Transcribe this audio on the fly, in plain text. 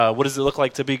What does it look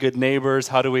like to be good neighbors?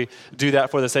 How do we do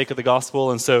that for the sake of the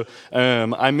gospel? And so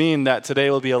I mean that today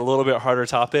will be a little bit harder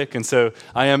topic. And so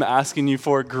I am asking you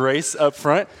for grace up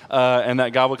front and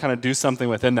that God will kind of do something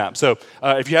within that. So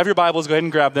if you have your Bibles, go ahead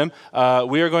and grab them.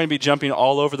 We are going to be jumping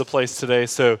all over the place today.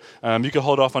 So you can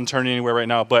hold off on turning anywhere right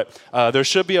now. But there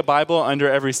should be a Bible under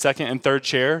every second and third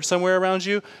chair somewhere around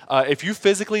you. If you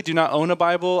physically do not own a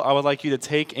Bible, I would like you to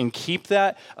take and keep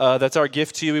that. That's our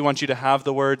gift to you. We want you to have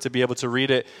the Word to be able to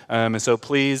read it. And so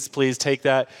please take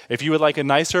that. If you would like a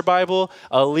nicer Bible,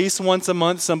 at least once a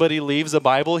month somebody leaves a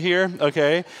Bible here,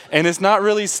 okay? And it's not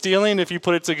really stealing if you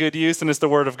put it to good use and it's the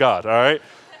Word of God, all right?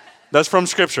 That's from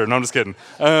Scripture. No, I'm just kidding.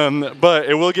 But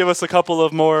it will give us a couple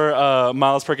of more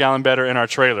miles per gallon better in our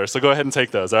trailer. So go ahead and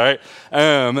take those, all right?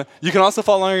 You can also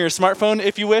follow along on your smartphone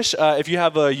if you wish. If you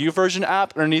have a YouVersion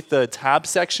app underneath the tab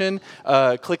section,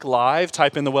 click Live,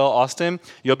 type in the Well Austin.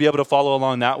 You'll be able to follow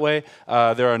along that way.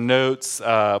 There are notes,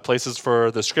 places for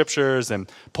the Scriptures,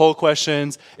 and poll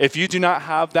questions. If you do not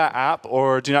have that app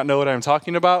or do not know what I'm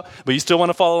talking about, but you still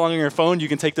want to follow along on your phone, you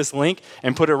can take this link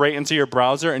and put it right into your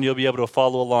browser, and you'll be able to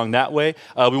follow along that way.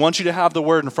 We want you to have the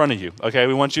Word in front of you, okay?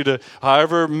 We want you to,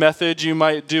 however method you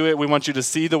might do it, we want you to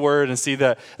see the Word and see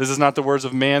that this is not the words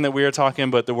of man that we are talking,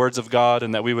 but the words of God,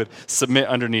 and that we would submit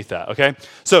underneath that, okay?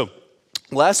 So,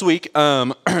 last week,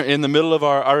 in the middle of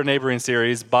our neighboring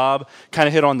series, Bob kind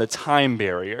of hit on the time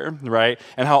barrier, right?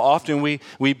 And how often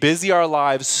we busy our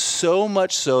lives so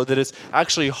much so that it's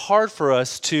actually hard for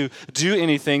us to do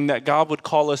anything that God would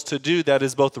call us to do that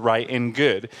is both right and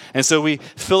good. And so we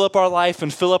fill up our life,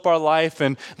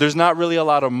 and there's not really a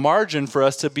lot of margin for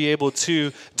us to be able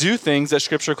to do things that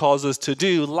Scripture calls us to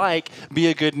do, like be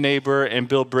a good neighbor and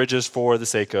build bridges for the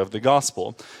sake of the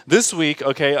gospel. This week,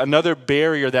 okay, another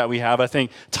barrier that we have, I think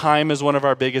time is one of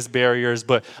our biggest barriers,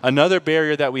 but another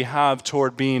barrier that we have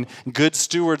toward being good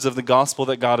stewards of the gospel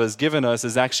that God has given us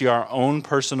is actually our own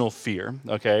personal fear,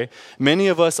 okay? Many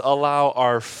of us allow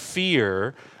our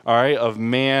fear, all right, of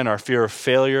man, our fear of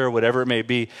failure, whatever it may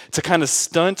be, to kind of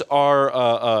stunt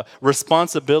our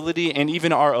responsibility and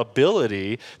even our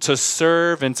ability to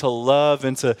serve and to love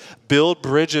and to build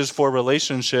bridges for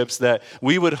relationships that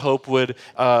we would hope would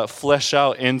flesh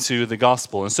out into the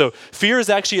gospel. And so fear is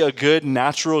actually a good,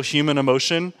 natural human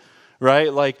emotion,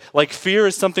 right? Like fear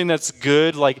is something that's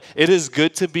good. Like it is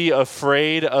good to be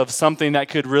afraid of something that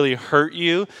could really hurt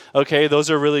you. Okay, those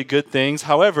are really good things.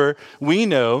 However, we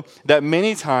know that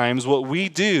many times what we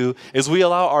do is we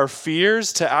allow our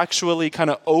fears to actually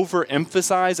kind of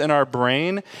overemphasize in our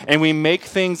brain, and we make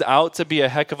things out to be a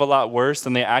heck of a lot worse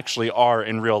than they actually are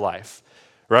in real life.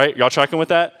 Right? Y'all tracking with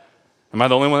that? Am I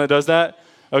the only one that does that?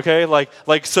 Okay, like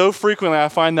so frequently I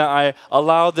find that I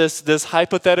allow this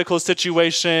hypothetical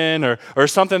situation or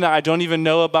something that I don't even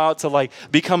know about to like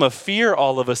become a fear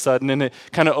all of a sudden, and it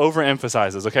kind of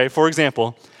overemphasizes, okay? For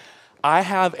example, I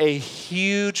have a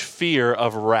huge fear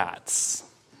of rats,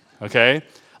 okay?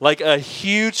 Like a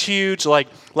huge, like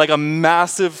a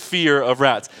massive fear of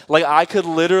rats. Like I could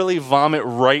literally vomit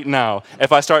right now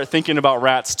if I start thinking about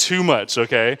rats too much,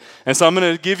 okay? And so I'm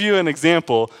going to give you an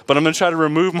example, but I'm going to try to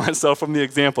remove myself from the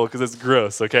example because it's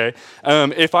gross, okay?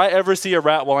 If I ever see a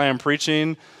rat while I am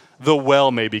preaching, the well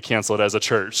may be canceled as a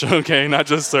church, okay? Not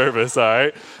just service, all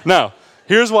right? Now,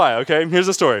 here's why, okay? Here's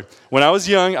the story. When I was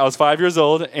young, I was 5 years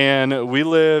old, and we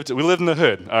lived in the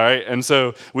hood, all right? And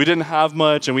so we didn't have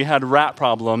much, and we had rat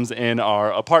problems in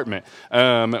our apartment.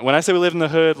 When I say we lived in the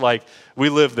hood, like we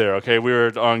lived there, okay? We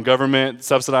were on government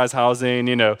subsidized housing.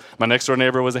 You know, my next door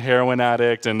neighbor was a heroin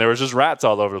addict, and there was just rats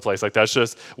all over the place. Like that's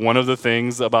just one of the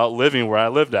things about living where I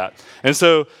lived at. And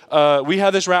so we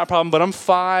had this rat problem, but I'm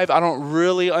 5. I don't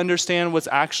really understand what's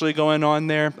actually going on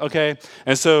there, okay?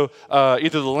 And so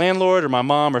either the landlord or my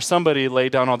mom or somebody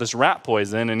laid down all this rat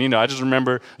poison, and I just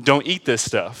remember, don't eat this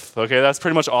stuff, okay? That's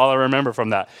pretty much all I remember from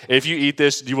that. If you eat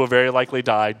this, you will very likely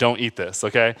die. Don't eat this,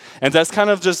 okay? And that's kind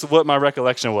of just what my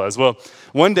recollection was. Well,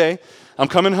 one day, I'm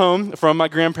coming home from my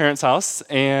grandparents' house,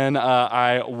 and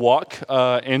I walk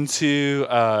into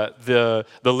the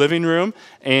living room,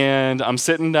 and I'm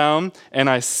sitting down, and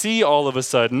I see all of a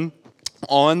sudden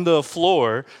on the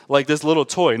floor, like this little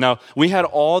toy. Now, we had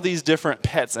all these different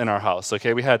pets in our house,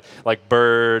 okay? We had like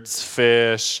birds,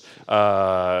 fish,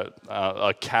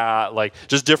 a cat, like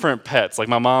just different pets. Like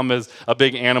my mom is a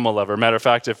big animal lover. Matter of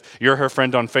fact, if you're her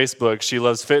friend on Facebook, she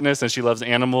loves fitness and she loves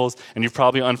animals, and you've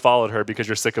probably unfollowed her because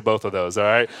you're sick of both of those, all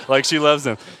right? Like she loves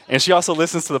them. And she also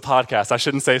listens to the podcast. I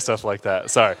shouldn't say stuff like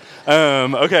that. Sorry.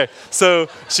 Okay, so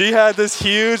she had this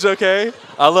huge, okay,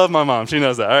 I love my mom. She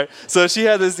knows that, all right? So she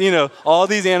had this, all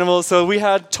these animals. So we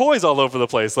had toys all over the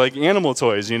place, like animal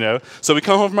toys, So we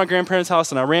come home from my grandparents'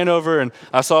 house, and I ran over, and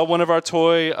I saw one of our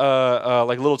toy,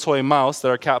 like little toy mouse that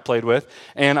our cat played with,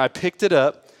 and I picked it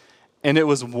up, and it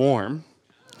was warm,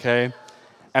 okay?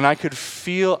 And I could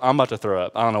feel, I'm about to throw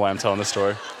up. I don't know why I'm telling this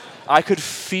story. I could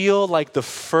feel like the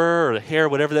fur or the hair,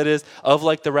 whatever that is, of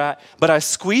like the rat. But I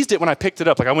squeezed it when I picked it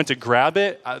up. Like I went to grab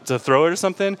it to throw it or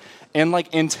something, and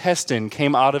like intestine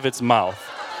came out of its mouth.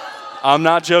 I'm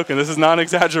not joking. This is not an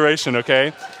exaggeration,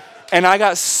 okay? And I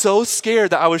got so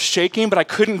scared that I was shaking, but I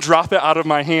couldn't drop it out of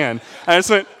my hand. And I just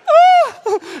went,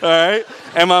 all right?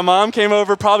 And my mom came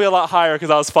over, probably a lot higher because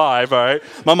I was 5, all right?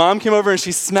 My mom came over and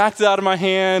she smacked it out of my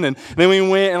hand, and then we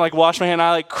went and like washed my hand.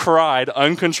 I like cried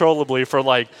uncontrollably for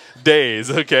like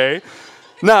days, okay?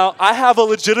 Now, I have a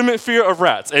legitimate fear of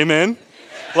rats, amen?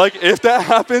 Like, if that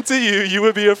happened to you, you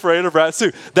would be afraid of rats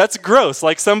too. That's gross.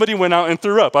 Like, somebody went out and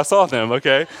threw up. I saw them,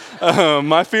 okay?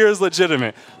 My fear is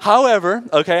legitimate. However,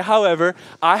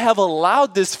 I have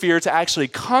allowed this fear to actually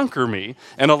conquer me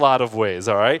in a lot of ways,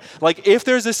 all right? Like, if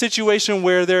there's a situation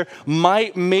where there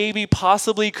might, maybe,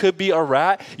 possibly could be a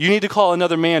rat, you need to call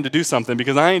another man to do something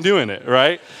because I ain't doing it,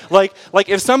 right? Like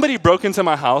if somebody broke into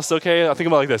my house, okay? I think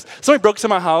about it like this. Somebody broke into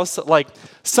my house, like,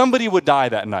 somebody would die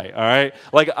that night, all right?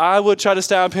 Like, I would try to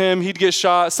stab him, he'd get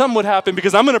shot, something would happen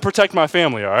because I'm going to protect my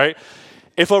family, all right?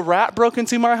 If a rat broke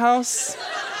into my house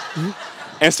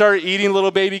and started eating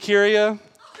little baby Kyria,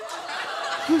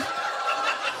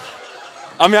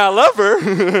 I mean, I love her,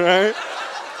 right?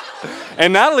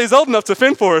 And Natalie's old enough to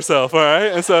fend for herself, all right?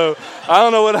 And so I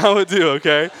don't know what I would do,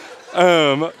 okay?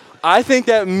 I think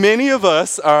that many of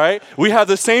us, all right, we have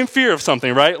the same fear of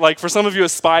something, right? Like for some of you,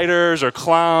 it's spiders or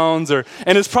clowns, and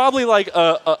it's probably like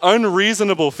a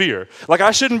unreasonable fear. Like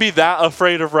I shouldn't be that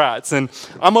afraid of rats, and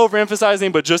I'm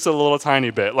overemphasizing, but just a little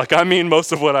tiny bit. Like I mean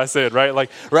most of what I said, right?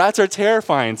 Like rats are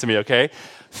terrifying to me, okay?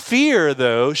 Fear,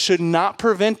 though, should not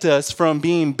prevent us from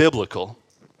being biblical,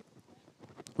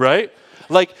 right?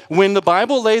 Like when the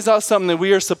Bible lays out something that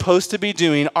we are supposed to be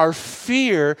doing, our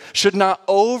fear should not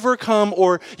overcome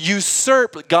or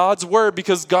usurp God's word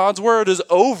because God's word is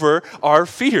over our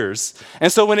fears.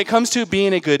 And so when it comes to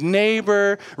being a good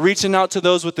neighbor, reaching out to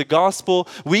those with the gospel,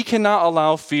 we cannot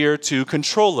allow fear to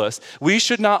control us. We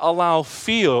should not allow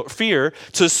fear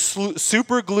to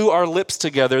super glue our lips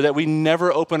together that we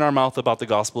never open our mouth about the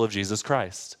gospel of Jesus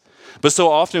Christ. But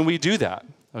so often we do that.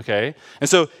 Okay? And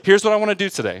so here's what I want to do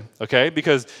today, okay?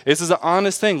 Because this is an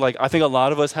honest thing. Like, I think a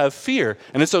lot of us have fear,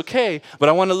 and it's okay, but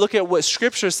I want to look at what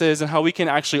Scripture says and how we can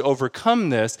actually overcome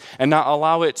this and not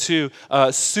allow it to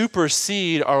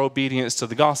supersede our obedience to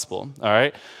the gospel, all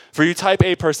right? For you type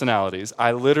A personalities,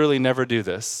 I literally never do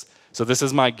this. So this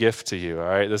is my gift to you, all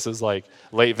right? This is like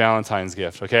late Valentine's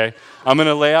gift, okay? I'm going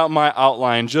to lay out my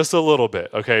outline just a little bit,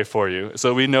 okay, for you,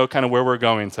 so we know kind of where we're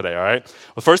going today, all right?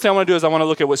 The first thing I want to do is I want to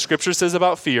look at what Scripture says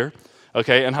about fear,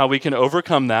 okay, and how we can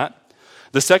overcome that.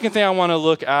 The second thing I want to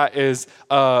look at is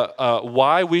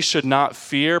why we should not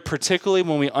fear, particularly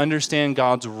when we understand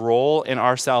God's role in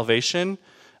our salvation,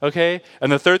 okay? And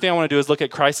the third thing I want to do is look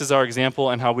at Christ as our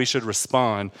example and how we should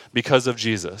respond because of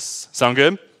Jesus. Sound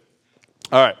good?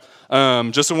 All right.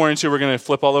 Just to warn you, we're going to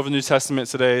flip all over the New Testament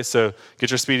today, so get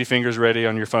your speedy fingers ready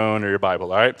on your phone or your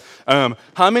Bible, all right?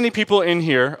 How many people in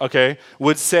here, okay,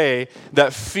 would say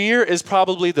that fear is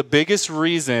probably the biggest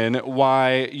reason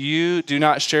why you do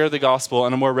not share the gospel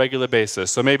on a more regular basis?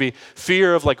 So maybe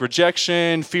fear of like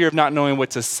rejection, fear of not knowing what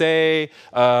to say,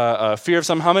 fear of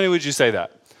something. How many would you say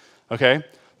that? Okay,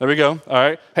 there we go, all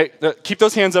right. Hey, keep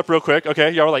those hands up real quick,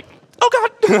 okay? Y'all are like, oh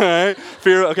God, all right,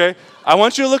 fear, okay. I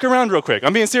want you to look around real quick.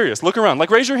 I'm being serious. Look around.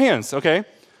 Like, raise your hands, okay?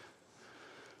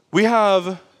 We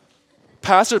have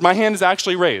pastors. My hand is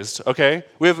actually raised, okay?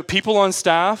 We have people on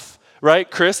staff,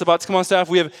 right? Chris, about to come on staff.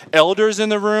 We have elders in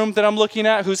the room that I'm looking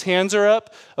at whose hands are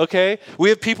up, okay? We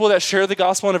have people that share the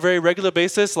gospel on a very regular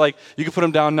basis. Like, you can put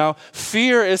them down now.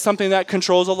 Fear is something that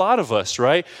controls a lot of us,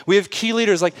 right? We have key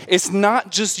leaders. Like, it's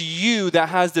not just you that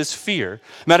has this fear.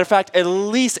 Matter of fact, at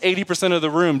least 80% of the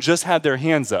room just had their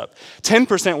hands up.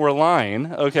 10% were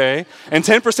lying, okay? And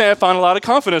 10% have found a lot of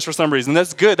confidence for some reason.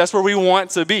 That's good. That's where we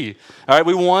want to be, all right?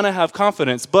 We want to have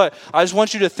confidence. But I just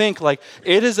want you to think, like,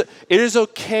 it is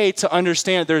okay to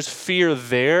understand there's fear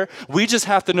there. We just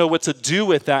have to know what to do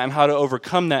with that and how to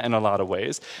overcome that in a lot of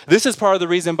ways. This is part of the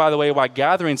reason, by the way, why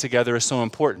gathering together is so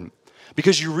important.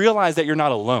 Because you realize that you're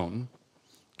not alone,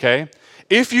 okay?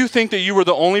 if you think that you were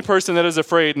the only person that is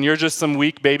afraid and you're just some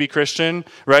weak baby Christian,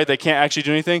 right, that can't actually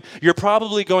do anything, you're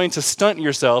probably going to stunt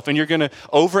yourself and you're going to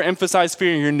overemphasize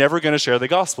fear and you're never going to share the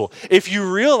gospel. If you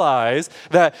realize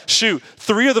that,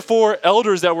 3 of the 4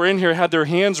 elders that were in here had their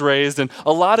hands raised and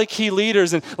a lot of key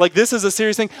leaders, and like this is a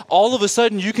serious thing, all of a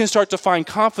sudden you can start to find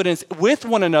confidence with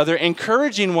one another,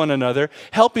 encouraging one another,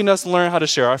 helping us learn how to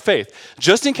share our faith.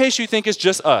 Just in case you think it's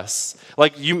just us.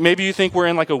 Like maybe you think we're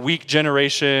in like a weak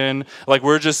generation, like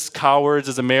we're just cowards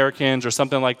as Americans or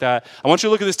something like that. I want you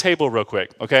to look at this table real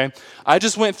quick, okay? I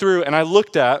just went through and I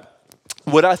looked at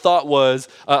what I thought was,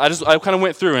 I kind of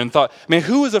went through and thought, man,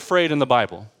 who was afraid in the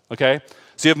Bible, okay?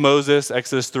 So you have Moses,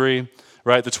 Exodus 3,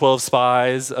 right? The 12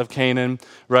 spies of Canaan,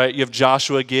 right? You have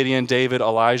Joshua, Gideon, David,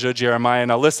 Elijah, Jeremiah.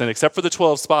 Now listen, except for the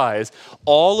 12 spies,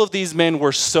 all of these men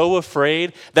were so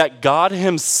afraid that God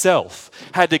himself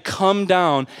had to come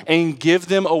down and give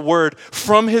them a word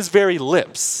from his very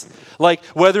lips. Like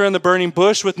whether in the burning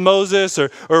bush with Moses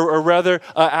or rather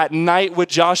at night with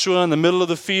Joshua in the middle of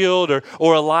the field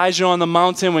or Elijah on the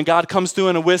mountain when God comes through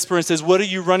in a whisper and says, what are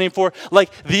you running for?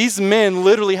 Like these men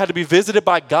literally had to be visited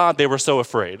by God. They were so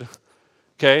afraid.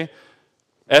 Okay?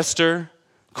 Esther,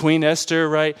 Queen Esther,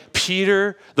 right?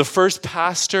 Peter, the first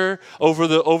pastor over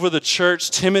the church.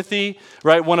 Timothy,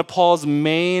 right? One of Paul's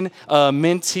main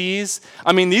mentees.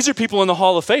 I mean, these are people in the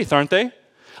Hall of Faith, aren't they?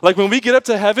 Like when we get up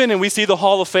to heaven and we see the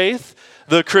Hall of Faith,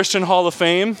 the Christian Hall of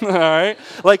Fame, all right?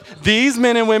 Like these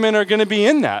men and women are going to be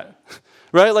in that,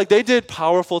 right? Like they did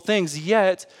powerful things,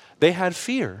 yet they had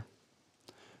fear.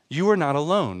 You are not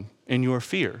alone in your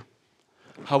fear.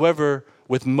 However,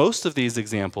 with most of these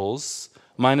examples,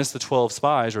 minus the 12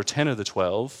 spies or 10 of the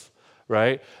 12,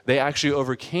 right, they actually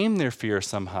overcame their fear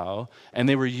somehow, and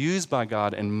they were used by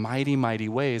God in mighty, mighty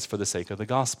ways for the sake of the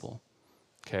gospel.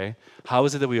 Okay? How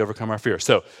is it that we overcome our fear?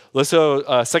 So let's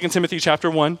go 2 Timothy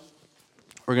chapter 1.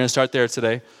 We're going to start there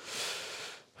today.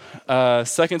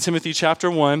 2 Timothy chapter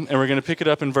 1, and we're going to pick it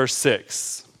up in verse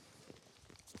 6.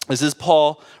 This is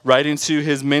Paul writing to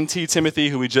his mentee Timothy,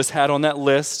 who we just had on that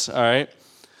list, all right?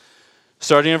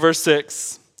 Starting in verse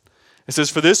 6, it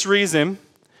says, for this reason,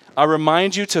 I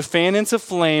remind you to fan into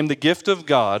flame the gift of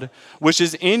God, which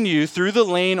is in you through the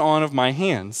laying on of my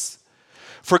hands.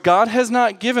 For God has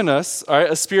not given us, all right,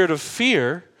 a spirit of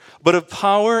fear, but of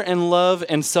power and love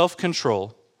and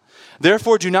self-control.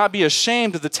 Therefore, do not be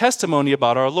ashamed of the testimony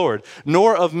about our Lord,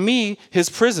 nor of me, his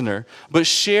prisoner, but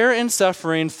share in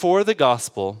suffering for the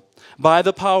gospel by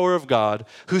the power of God,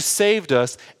 who saved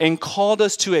us and called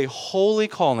us to a holy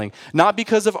calling, not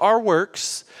because of our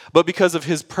works, but because of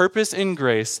his purpose and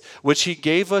grace, which he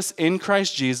gave us in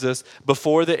Christ Jesus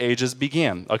before the ages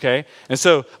began, okay? And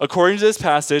so, according to this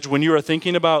passage, when you are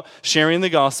thinking about sharing the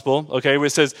gospel, okay, where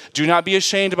it says, do not be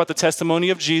ashamed about the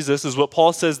testimony of Jesus, is what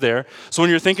Paul says there. So when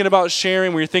you're thinking about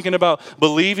sharing, when you're thinking about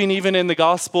believing even in the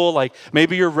gospel, like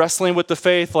maybe you're wrestling with the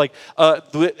faith, like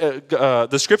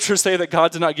the scriptures say that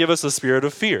God did not give us a spirit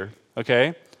of fear,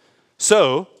 okay?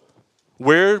 So,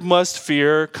 where must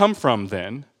fear come from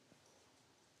then?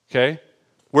 Okay?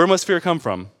 Where must fear come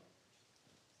from?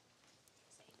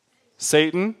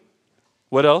 Satan.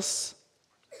 What else?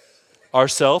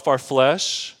 Ourself, our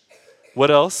flesh.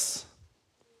 What else?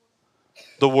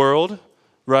 The world,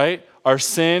 right? Our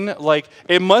sin. Like,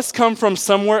 it must come from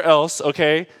somewhere else,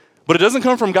 okay? But it doesn't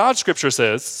come from God, Scripture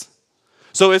says.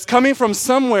 So it's coming from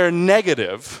somewhere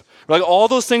negative. Like all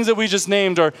those things that we just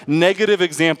named are negative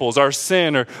examples. Our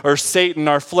sin or Satan,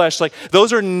 our flesh, like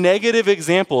those are negative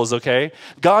examples, okay?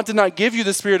 God did not give you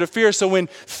the spirit of fear, so when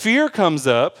fear comes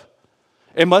up,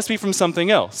 it must be from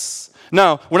something else.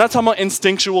 Now, we're not talking about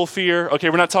instinctual fear, okay?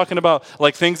 We're not talking about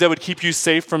like things that would keep you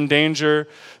safe from danger,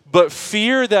 but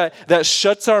fear that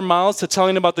shuts our mouths to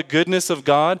telling about the goodness of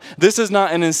God. This is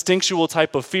not an instinctual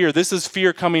type of fear. This is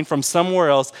fear coming from somewhere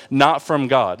else, not from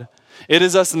God. It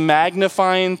is us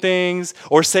magnifying things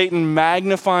or Satan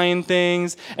magnifying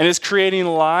things, and it's creating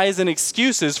lies and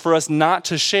excuses for us not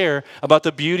to share about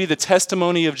the beauty, the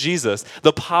testimony of Jesus,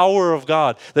 the power of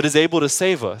God that is able to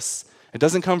save us. It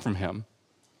doesn't come from him.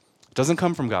 It doesn't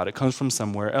come from God. It comes from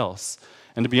somewhere else.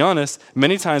 And to be honest,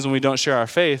 many times when we don't share our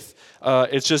faith,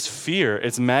 it's just fear.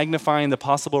 It's magnifying the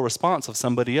possible response of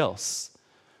somebody else.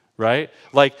 Right?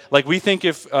 Like we think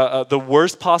if the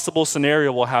worst possible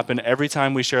scenario will happen every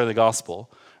time we share the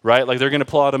gospel, right? Like they're going to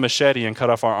pull out a machete and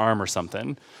cut off our arm or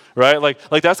something, right?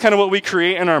 Like that's kind of what we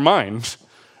create in our mind,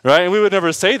 right? And we would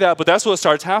never say that, but that's what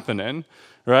starts happening,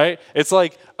 right? It's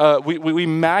like we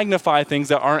magnify things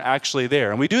that aren't actually there.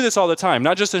 And we do this all the time,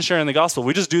 not just in sharing the gospel.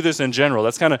 We just do this in general.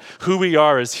 That's kind of who we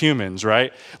are as humans,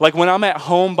 right? Like when I'm at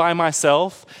home by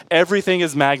myself, everything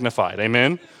is magnified,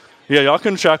 amen? Yeah, y'all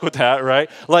can track with that, right?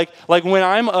 Like when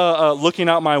I'm looking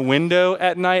out my window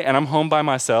at night and I'm home by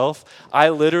myself, I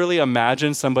literally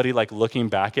imagine somebody like looking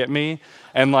back at me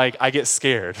and like I get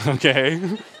scared, okay?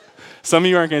 Some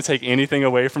of you aren't going to take anything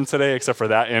away from today except for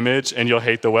that image, and you'll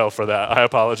hate the well for that. I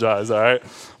apologize, all right?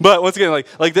 But once again,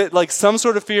 like some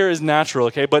sort of fear is natural,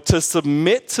 okay? But to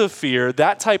submit to fear,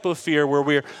 that type of fear where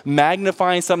we're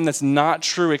magnifying something that's not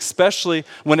true, especially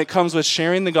when it comes with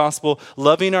sharing the gospel,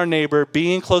 loving our neighbor,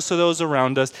 being close to those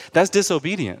around us, that's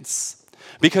disobedience.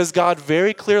 Because God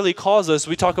very clearly calls us,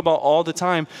 we talk about all the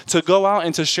time, to go out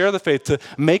and to share the faith, to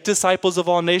make disciples of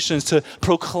all nations, to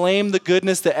proclaim the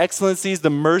goodness, the excellencies, the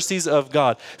mercies of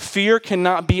God. Fear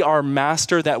cannot be our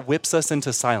master that whips us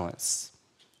into silence.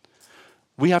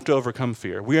 We have to overcome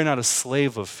fear. We are not a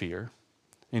slave of fear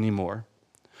anymore.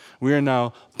 We are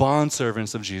now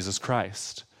bondservants of Jesus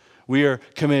Christ. We are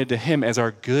committed to him as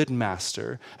our good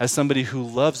master, as somebody who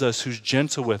loves us, who's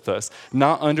gentle with us,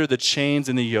 not under the chains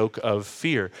and the yoke of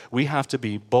fear. We have to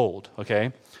be bold,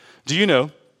 okay? Do you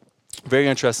know, very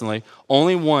interestingly,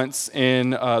 only once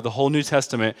in the whole New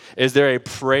Testament is there a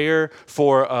prayer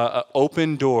for an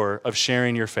open door of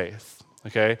sharing your faith.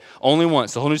 Okay, only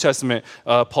once. The whole New Testament,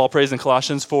 Paul prays in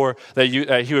Colossians 4 that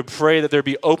he would pray that there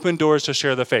be open doors to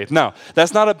share the faith. Now,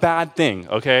 that's not a bad thing,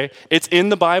 okay? It's in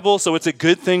the Bible, so it's a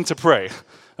good thing to pray,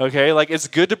 okay? Like, it's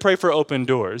good to pray for open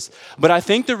doors. But I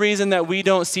think the reason that we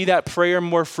don't see that prayer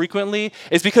more frequently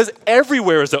is because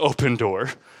everywhere is an open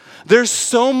door. There's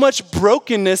so much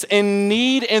brokenness and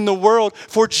need in the world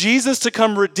for Jesus to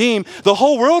come redeem. The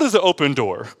whole world is an open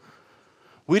door.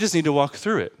 We just need to walk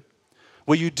through it.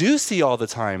 What you do see all the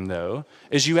time, though,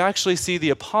 is you actually see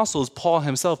the apostles, Paul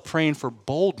himself, praying for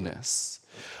boldness.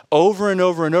 Over and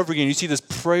over and over again, you see this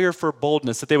prayer for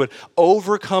boldness, that they would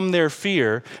overcome their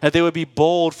fear, that they would be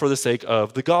bold for the sake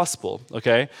of the gospel,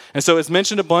 okay? And so it's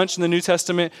mentioned a bunch in the New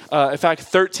Testament. In fact,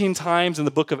 13 times in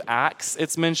the book of Acts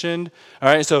it's mentioned, all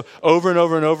right? So over and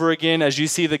over and over again, as you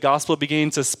see the gospel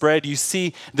beginning to spread, you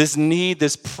see this need,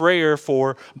 this prayer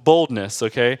for boldness,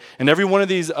 okay? And every one of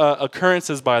these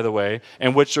occurrences, by the way,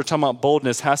 in which they're talking about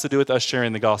boldness has to do with us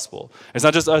sharing the gospel. It's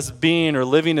not just us being or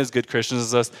living as good Christians,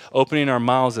 it's us opening our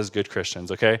mouths as good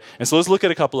Christians, okay? And so let's look at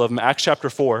a couple of them. Acts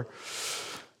chapter 4.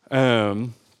 We're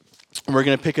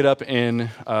going to pick it up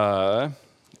in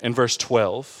verse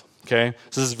 12, okay?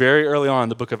 So this is very early on in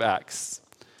the book of Acts.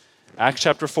 Acts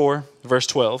chapter 4, verse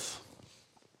 12.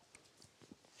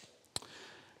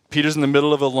 Peter's in the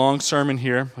middle of a long sermon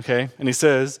here, okay? And he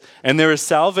says, "And there is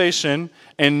salvation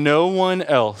in no one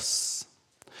else.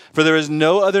 For there is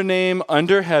no other name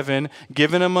under heaven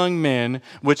given among men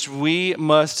which we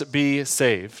must be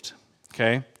saved."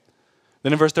 Okay?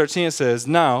 Then in verse 13 it says,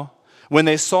 "Now, when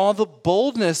they saw the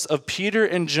boldness of Peter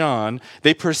and John,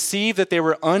 they perceived that they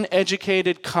were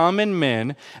uneducated common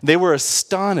men. They were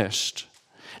astonished,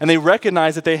 and they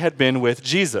recognized that they had been with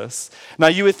Jesus." Now,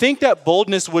 you would think that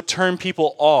boldness would turn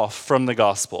people off from the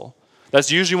gospel. That's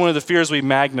usually one of the fears we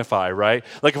magnify, right?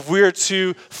 Like if we're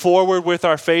too forward with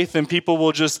our faith, then people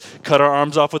will just cut our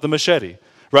arms off with a machete,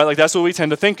 right? Like that's what we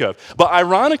tend to think of. But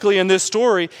ironically, in this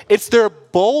story, it's their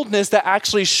boldness that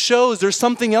actually shows there's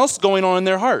something else going on in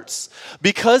their hearts.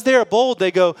 Because they are bold, they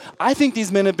go, "I think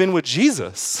these men have been with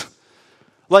Jesus."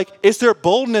 Like it's their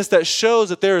boldness that shows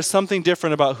that there is something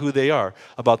different about who they are,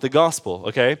 about the gospel,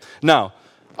 okay? Now,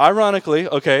 ironically,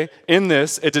 okay, in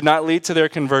this, it did not lead to their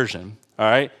conversion. All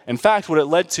right. In fact, what it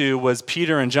led to was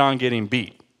Peter and John getting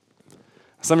beat.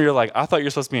 Some of you are like, "I thought you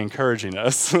were supposed to be encouraging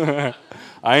us."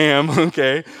 I am,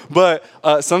 okay. But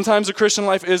sometimes the Christian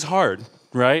life is hard,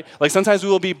 right? Like sometimes we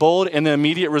will be bold and the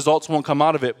immediate results won't come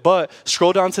out of it. But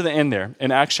scroll down to the end there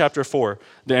in Acts chapter 4,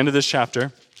 the end of this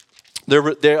chapter. They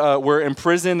were in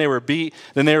prison, they were beat,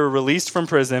 then they were released from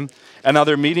prison, and now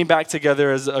they're meeting back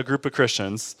together as a group of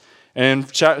Christians. And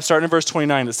starting in verse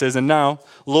 29, it says, "And now,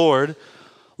 Lord,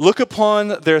 look upon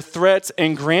their threats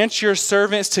and grant your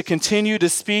servants to continue to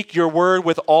speak your word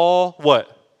with all,"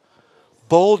 what?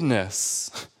 "Boldness."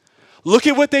 Look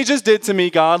at what they just did to me,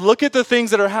 God. Look at the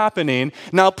things that are happening.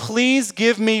 Now, please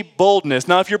give me boldness.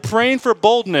 Now, if you're praying for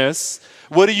boldness,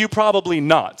 what are you probably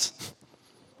not?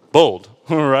 Bold,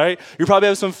 all right? You probably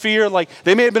have some fear, like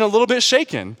they may have been a little bit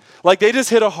shaken. Like they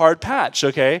just hit a hard patch,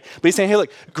 okay? But he's saying, "Hey,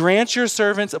 look, grant your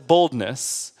servants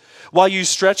boldness while you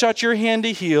stretch out your hand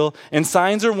to heal, and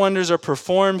signs or wonders are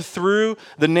performed through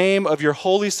the name of your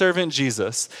holy servant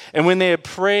Jesus." And when they had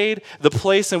prayed, the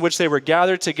place in which they were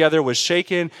gathered together was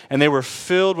shaken, and they were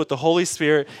filled with the Holy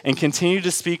Spirit and continued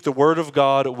to speak the word of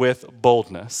God with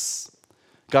boldness.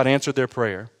 God answered their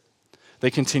prayer.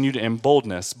 they continued in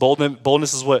boldness.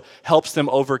 Boldness is what helps them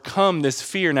overcome this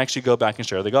fear and actually go back and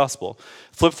share the gospel.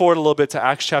 Flip forward a little bit to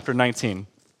Acts chapter 19.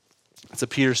 It's a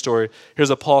Peter story. Here's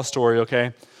a Paul story,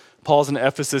 okay? Paul's in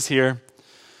Ephesus here.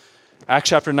 Acts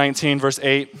chapter 19, verse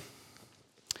 8.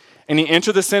 And he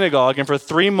entered the synagogue and for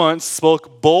 3 months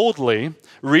spoke boldly,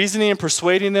 reasoning and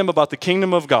persuading them about the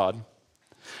kingdom of God.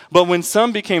 But when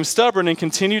some became stubborn and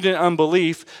continued in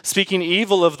unbelief, speaking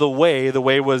evil of the way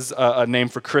was a name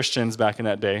for Christians back in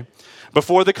that day,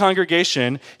 before the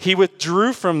congregation, he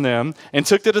withdrew from them and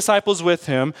took the disciples with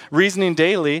him, reasoning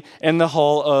daily in the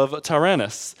hall of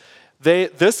Tyrannus.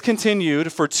 This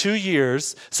continued for 2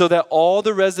 years, so that all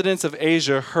the residents of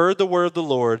Asia heard the word of the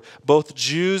Lord, both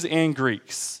Jews and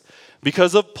Greeks.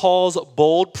 Because of Paul's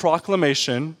bold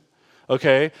proclamation,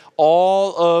 okay,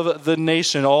 all of the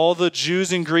nation, all the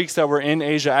Jews and Greeks that were in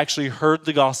Asia actually heard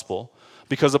the gospel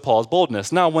because of Paul's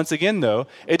boldness. Now, once again, though,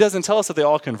 it doesn't tell us that they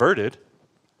all converted,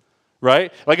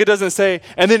 right? Like it doesn't say,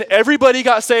 and then everybody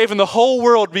got saved and the whole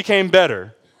world became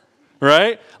better,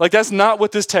 right? Like that's not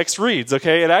what this text reads,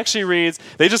 okay? It actually reads,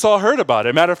 they just all heard about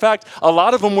it. Matter of fact, a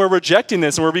lot of them were rejecting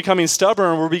this and were becoming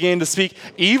stubborn and were beginning to speak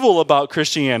evil about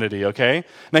Christianity, okay?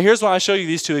 Now, here's why I show you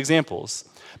these two examples.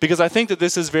 Because I think that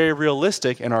this is very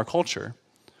realistic in our culture,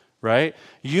 right?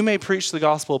 You may preach the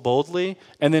gospel boldly,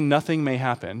 and then nothing may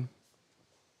happen.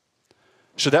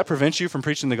 Should that prevent you from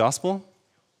preaching the gospel?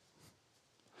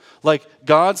 Like,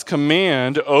 God's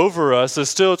command over us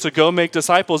is still to go make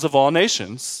disciples of all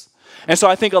nations. And so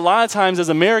I think a lot of times as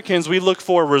Americans, we look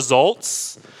for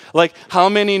results. Like, how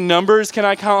many numbers can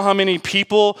I count? How many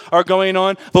people are going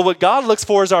on? But what God looks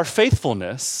for is our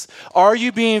faithfulness. Are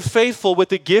you being faithful with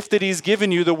the gift that he's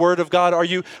given you, the word of God? Are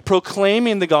you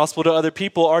proclaiming the gospel to other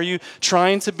people? Are you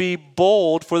trying to be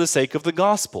bold for the sake of the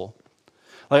gospel?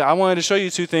 Like, I wanted to show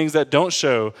you two things that don't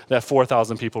show that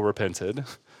 4,000 people repented,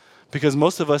 because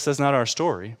most of us, that's not our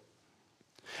story.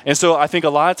 And so I think a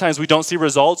lot of times we don't see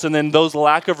results, and then those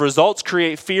lack of results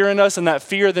create fear in us, and that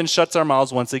fear then shuts our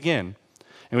mouths once again.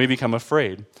 And we become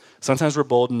afraid. Sometimes we're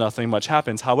bold and nothing much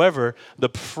happens. However, the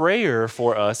prayer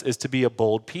for us is to be a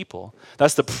bold people.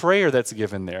 That's the prayer that's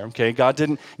given there, okay? God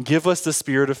didn't give us the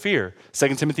spirit of fear.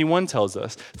 2 Timothy 1 tells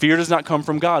us, fear does not come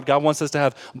from God. God wants us to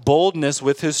have boldness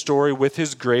with his story, with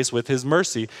his grace, with his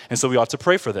mercy. And so we ought to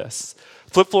pray for this.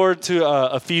 Flip forward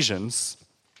to Ephesians.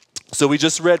 So we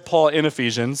just read Paul in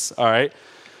Ephesians, all right?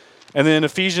 And then in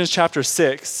Ephesians chapter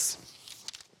 6,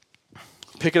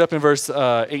 pick it up in verse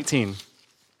 18.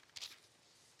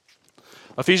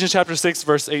 Ephesians chapter 6,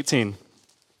 verse 18.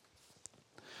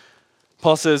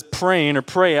 Paul says, pray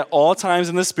at all times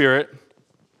in the Spirit,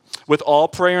 with all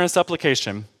prayer and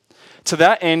supplication. To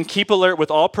that end, keep alert with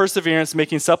all perseverance,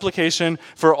 making supplication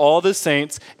for all the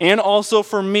saints, and also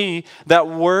for me, that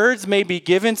words may be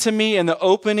given to me in the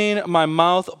opening my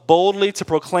mouth boldly to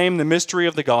proclaim the mystery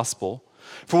of the gospel,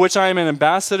 for which I am an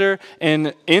ambassador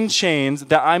and in chains,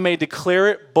 that I may declare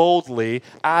it boldly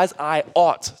as I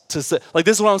ought to say. Like,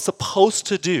 this is what I'm supposed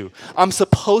to do. I'm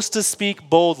supposed to speak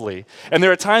boldly. And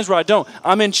there are times where I don't.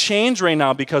 I'm in chains right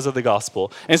now because of the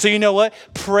gospel. And so you know what?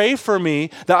 Pray for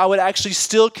me that I would actually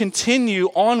still continue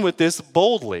on with this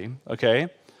boldly, okay?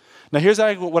 Now, here's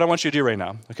what I want you to do right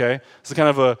now, okay? It's kind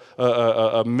of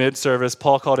a mid-service.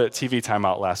 Paul called it TV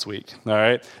timeout last week, all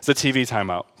right? It's a TV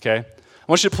timeout, okay?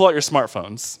 I want you to pull out your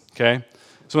smartphones, okay?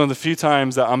 It's one of the few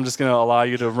times that I'm just going to allow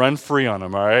you to run free on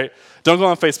them, all right? Don't go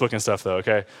on Facebook and stuff, though,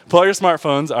 okay? Pull out your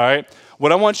smartphones, all right?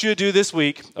 What I want you to do this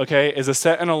week, okay, is to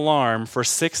set an alarm for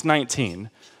 6:19,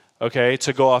 okay,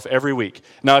 to go off every week.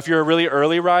 Now, if you're a really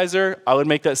early riser, I would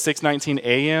make that 6:19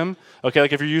 a.m., okay?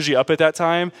 Like, if you're usually up at that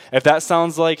time, if that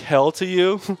sounds like hell to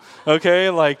you, okay,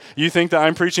 like you think that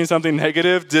I'm preaching something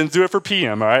negative, then do it for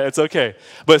p.m., all right? It's okay.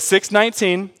 But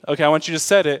 6:19, okay, I want you to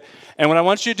set it. And what I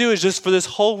want you to do is just for this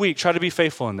whole week, try to be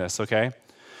faithful in this, okay?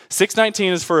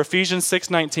 6:19 is for Ephesians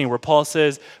 6:19, where Paul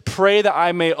says, pray that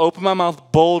I may open my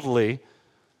mouth boldly.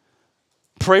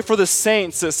 Pray for the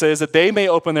saints, it says, that they may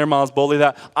open their mouths boldly,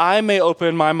 that I may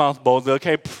open my mouth boldly,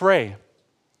 okay? Pray.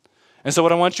 And so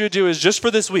what I want you to do is just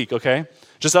for this week, okay?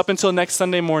 Just up until next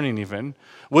Sunday morning even,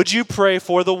 would you pray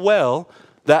for the well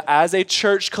that as a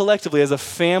church collectively, as a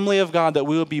family of God, that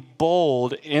we will be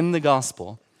bold in the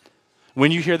gospel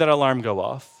when you hear that alarm go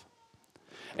off?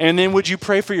 And then would you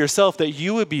pray for yourself that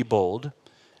you would be bold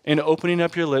in opening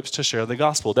up your lips to share the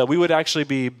gospel, that we would actually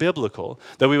be biblical,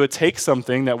 that we would take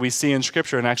something that we see in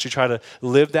Scripture and actually try to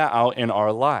live that out in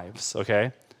our lives,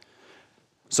 okay?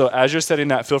 So as you're setting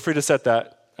that, feel free to set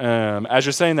that. As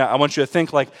you're saying that, I want you to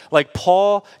think like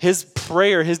Paul, his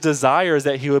prayer, his desire is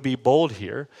that he would be bold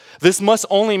here. This must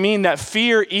only mean that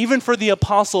fear, even for the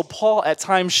Apostle Paul, at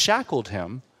times shackled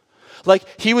him. Like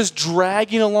he was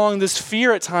dragging along this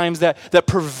fear at times that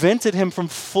prevented him from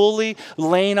fully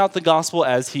laying out the gospel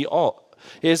as he ought.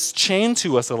 It's chained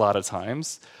to us a lot of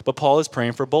times, but Paul is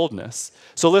praying for boldness.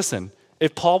 So listen,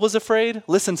 if Paul was afraid,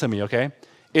 listen to me, okay?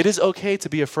 It is okay to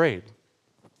be afraid.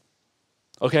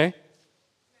 Okay?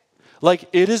 Like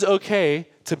it is okay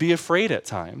to be afraid at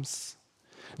times.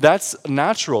 That's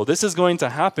natural. This is going to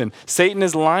happen. Satan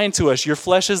is lying to us. Your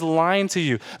flesh is lying to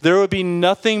you. There would be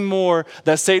nothing more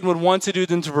that Satan would want to do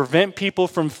than to prevent people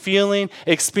from feeling,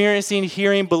 experiencing,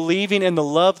 hearing, believing in the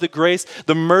love, the grace,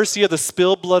 the mercy of the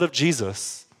spilled blood of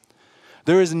Jesus.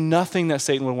 There is nothing that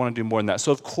Satan would want to do more than that.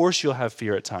 So of course you'll have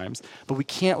fear at times, but we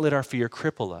can't let our fear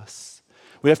cripple us.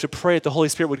 We have to pray that the Holy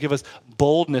Spirit would give us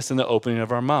boldness in the opening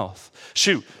of our mouth.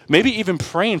 Shoot, maybe even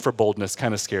praying for boldness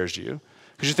kind of scares you.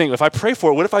 Because you think, if I pray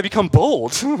for it, what if I become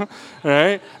bold?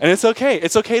 Right? And it's okay.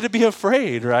 It's okay to be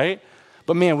afraid, right?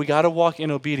 But man, we got to walk in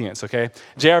obedience, okay?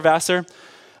 J.R. Vassar,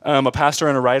 a pastor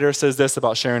and a writer, says this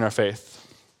about sharing our faith.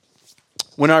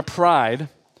 When our pride,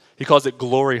 he calls it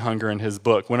glory hunger in his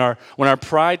book, when our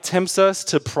pride tempts us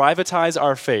to privatize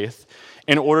our faith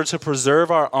in order to preserve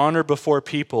our honor before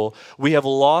people, we have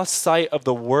lost sight of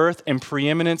the worth and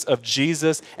preeminence of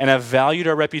Jesus and have valued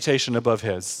our reputation above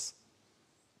his.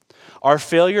 Our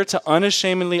failure to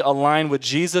unashamedly align with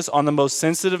Jesus on the most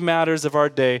sensitive matters of our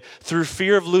day through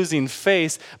fear of losing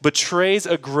face betrays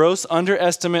a gross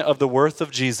underestimate of the worth of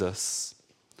Jesus.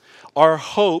 Our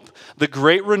hope, the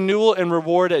great renewal and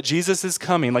reward at Jesus'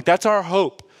 coming, like that's our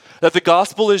hope, that the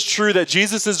gospel is true, that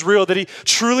Jesus is real, that he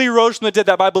truly rose from the dead,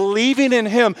 that by believing in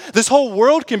him, this whole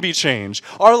world can be changed.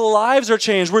 Our lives are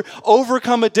changed. We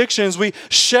overcome addictions. We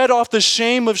shed off the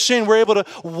shame of sin. We're able to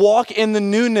walk in the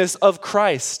newness of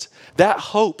Christ. That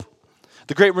hope,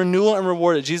 the great renewal and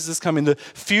reward at Jesus is coming, the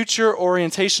future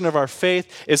orientation of our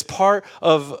faith is part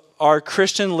of our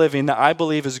Christian living that I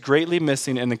believe is greatly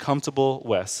missing in the comfortable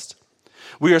West.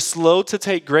 We are slow to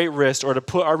take great risks or to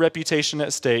put our reputation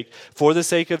at stake for the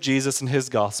sake of Jesus and his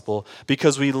gospel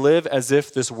because we live as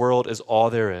if this world is all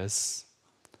there is.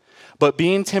 But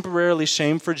being temporarily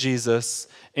shamed for Jesus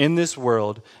in this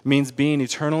world means being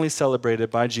eternally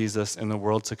celebrated by Jesus in the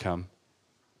world to come.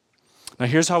 Now,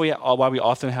 here's why we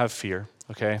often have fear,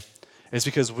 okay? It's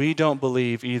because we don't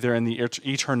believe either in the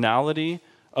eternality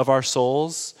of our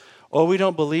souls or we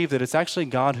don't believe that it's actually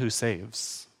God who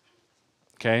saves,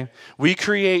 okay? We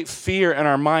create fear in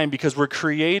our mind because we're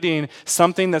creating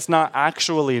something that's not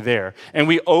actually there. And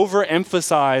we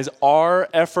overemphasize our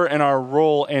effort and our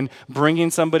role in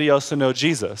bringing somebody else to know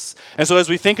Jesus. And so as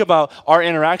we think about our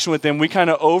interaction with them, we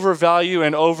kind of overvalue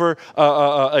and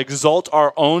exalt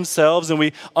our own selves, and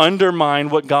we undermine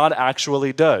what God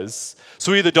actually does.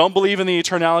 So we either don't believe in the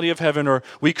eternality of heaven or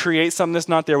we create something that's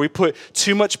not there. We put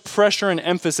too much pressure and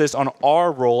emphasis on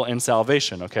our role in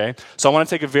salvation, okay? So I want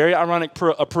to take a very ironic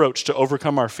approach to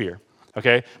overcome our fear,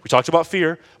 okay? We talked about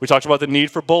fear. We talked about the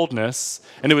need for boldness.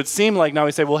 And it would seem like now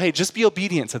we say, well, hey, just be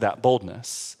obedient to that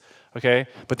boldness, okay?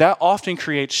 But that often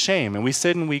creates shame. And we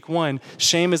said in week 1,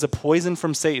 shame is a poison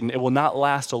from Satan. It will not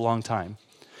last a long time.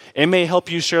 It may help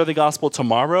you share the gospel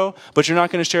tomorrow, but you're not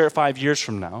going to share it 5 years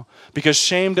from now because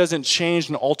shame doesn't change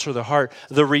and alter the heart.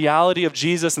 The reality of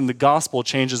Jesus and the gospel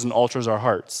changes and alters our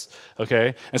hearts,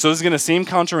 okay? And so this is going to seem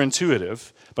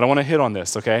counterintuitive, but I want to hit on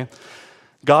this, okay?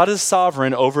 God is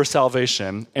sovereign over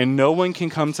salvation, and no one can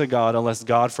come to God unless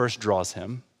God first draws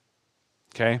him,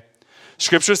 okay?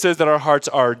 Scripture says that our hearts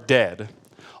are dead.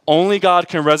 Only God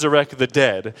can resurrect the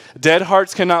dead. Dead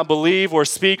hearts cannot believe or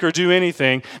speak or do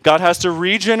anything. God has to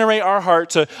regenerate our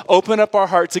heart, to open up our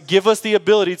heart, to give us the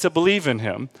ability to believe in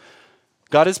him.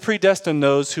 God has predestined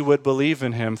those who would believe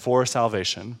in him for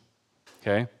salvation.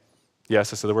 Okay?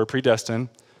 Yes, I said the word predestined.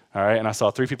 All right, and I saw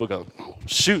 3 people go,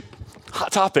 shoot,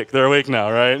 hot topic. They're awake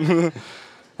now, right?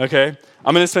 Okay?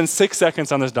 I'm going to spend 6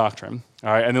 seconds on this doctrine,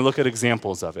 all right, and then look at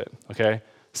examples of it, okay?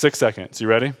 6 seconds. You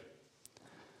ready?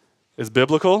 It's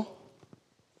biblical,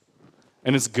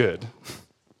 and it's good,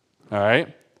 all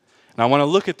right? And I want to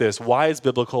look at this, why it's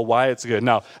biblical, why it's good.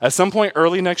 Now, at some point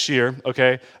early next year,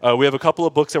 okay, we have a couple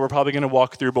of books that we're probably going to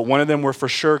walk through, but one of them we're for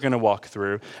sure going to walk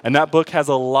through. And that book has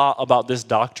a lot about this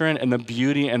doctrine and the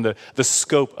beauty and the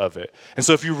scope of it. And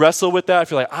so if you wrestle with that,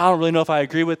 if you're like, I don't really know if I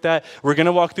agree with that, we're going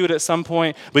to walk through it at some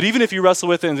point. But even if you wrestle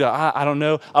with it and say, I don't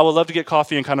know, I would love to get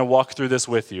coffee and kind of walk through this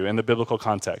with you in the biblical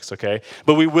context, okay?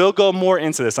 But we will go more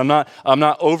into this. I'm not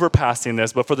overpassing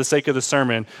this, but for the sake of the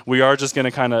sermon, we are just going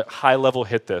to kind of high level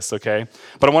hit this, okay?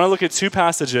 But I want to look at 2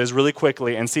 passages really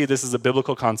quickly and see this is a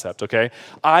biblical concept, okay?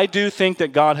 I do think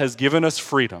that God has given us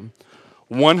freedom,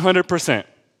 100%,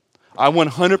 I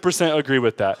 100% agree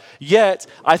with that. Yet,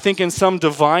 I think in some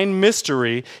divine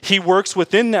mystery, he works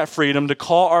within that freedom to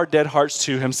call our dead hearts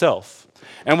to himself.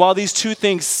 And while these two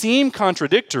things seem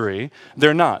contradictory,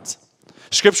 they're not.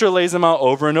 Scripture lays them out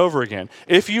over and over again.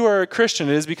 If you are a Christian,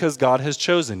 it is because God has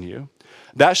chosen you.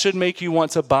 That should make you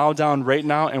want to bow down right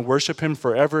now and worship him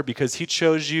forever because he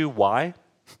chose you. Why?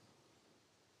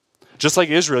 Just like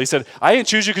Israel, he said, I didn't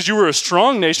choose you because you were a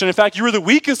strong nation. In fact, you were the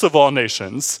weakest of all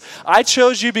nations. I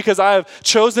chose you because I have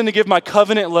chosen to give my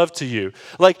covenant love to you.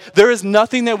 Like, there is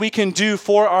nothing that we can do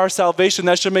for our salvation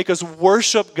that should make us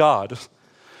worship God,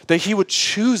 that he would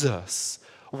choose us.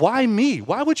 Why me?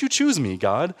 Why would you choose me,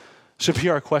 God? Should be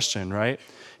our question, right?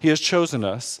 He has chosen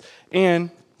us. And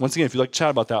once again, if you'd like to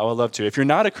chat about that, I would love to. If you're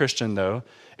not a Christian, though,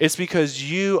 it's because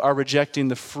you are rejecting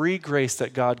the free grace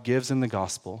that God gives in the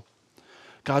gospel.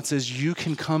 God says, you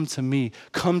can come to me.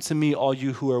 Come to me, all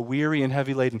you who are weary and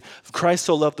heavy laden. Christ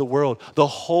so loved the world, the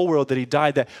whole world, that he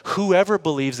died, that whoever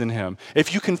believes in him,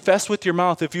 if you confess with your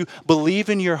mouth, if you believe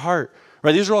in your heart,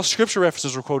 right? These are all scripture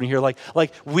references we're quoting here. Like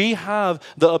we have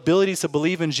the ability to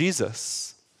believe in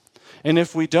Jesus. And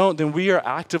if we don't, then we are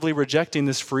actively rejecting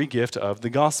this free gift of the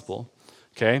gospel.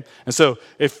 Okay? And so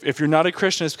if you're not a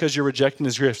Christian, it's because you're rejecting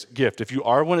his gift. If you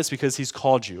are one, it's because he's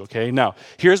called you. Okay? Now,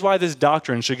 here's why this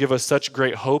doctrine should give us such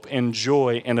great hope and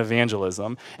joy in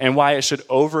evangelism, and why it should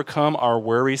overcome our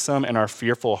worrisome and our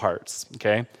fearful hearts.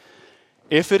 Okay?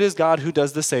 If it is God who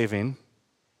does the saving,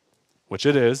 which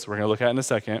it is, we're going to look at in a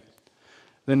second,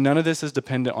 then none of this is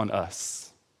dependent on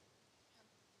us.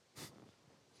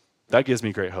 That gives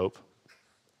me great hope.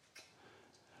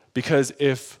 Because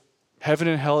if heaven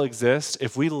and hell exist,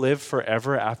 if we live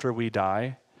forever after we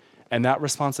die, and that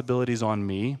responsibility is on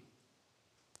me,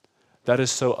 that is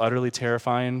so utterly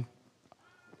terrifying,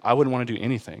 I wouldn't want to do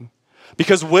anything.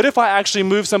 Because what if I actually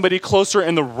move somebody closer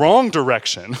in the wrong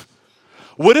direction?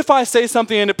 What if I say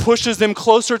something and it pushes them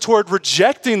closer toward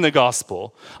rejecting the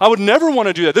gospel? I would never want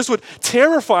to do that. This would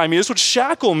terrify me. This would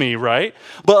shackle me, right?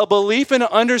 But a belief and an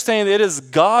understanding that it is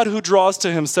God who draws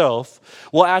to himself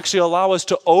will actually allow us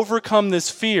to overcome this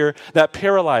fear that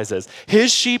paralyzes.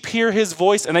 His sheep hear his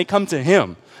voice and they come to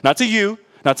him. Not to you,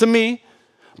 not to me,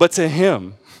 but to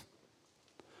him.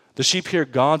 The sheep hear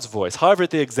God's voice. However, at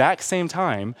the exact same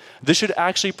time, this should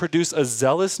actually produce a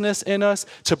zealousness in us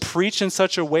to preach in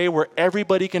such a way where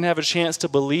everybody can have a chance to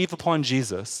believe upon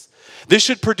Jesus. This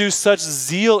should produce such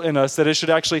zeal in us that it should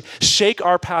actually shake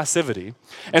our passivity.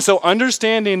 And so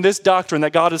understanding this doctrine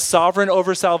that God is sovereign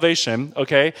over salvation,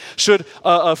 okay, should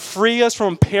free us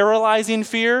from paralyzing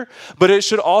fear, but it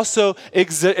should also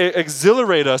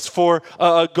exhilarate us for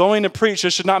going to preach.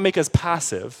 It should not make us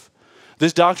passive.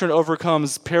 This doctrine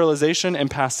overcomes paralyzation and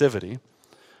passivity.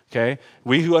 Okay?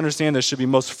 We who understand this should be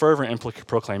most fervent in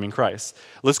proclaiming Christ.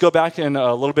 Let's go back in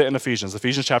a little bit in Ephesians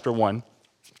chapter 1.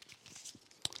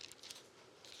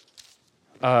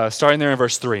 Starting there in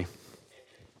verse 3. It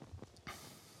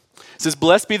says,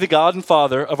 "Blessed be the God and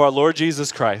Father of our Lord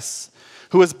Jesus Christ,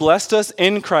 who has blessed us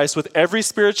in Christ with every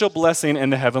spiritual blessing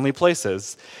in the heavenly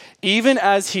places, even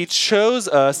as he chose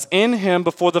us in him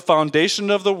before the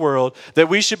foundation of the world, that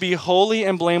we should be holy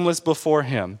and blameless before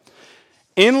him.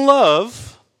 In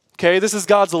love," okay, this is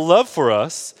God's love for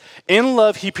us. "In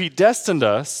love, he predestined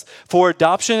us for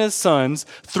adoption as sons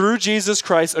through Jesus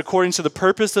Christ according to the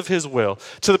purpose of his will,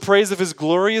 to the praise of his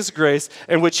glorious grace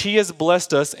in which he has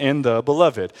blessed us in the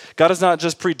beloved." God has not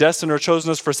just predestined or chosen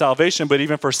us for salvation, but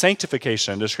even for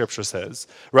sanctification, the scripture says,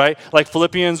 right? Like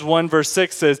Philippians 1 verse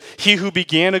 6 says, "He who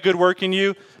began a good work in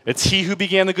you," it's he who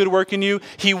began the good work in you,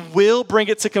 "he will bring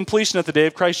it to completion at the day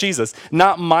of Christ Jesus."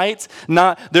 Not might,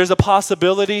 not there's a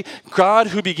possibility. God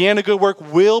who began a good work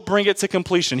will bring it to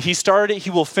completion. He started it, he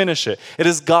will finish it. It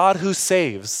is God who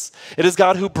saves. It is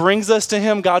God who brings us to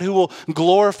him, God who will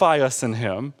glorify us in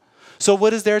him. So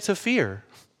what is there to fear?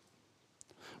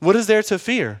 What is there to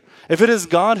fear? If it is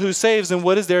God who saves, then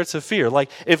what is there to fear? Like,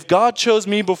 if God chose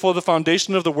me before the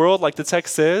foundation of the world, like the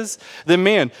text says, then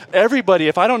man, everybody,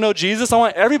 if I don't know Jesus, I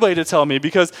want everybody to tell me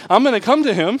because I'm going to come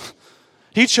to him.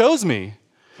 He chose me.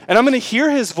 And I'm going to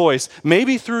hear his voice,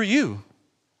 maybe through you.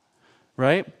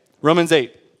 Right? Romans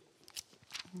 8.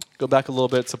 Go back a little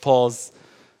bit to Paul's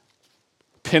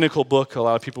pinnacle book, a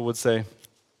lot of people would say.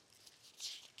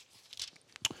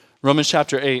 Romans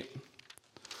chapter 8.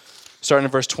 Starting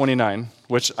in verse 29,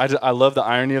 which I love the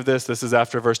irony of this. This is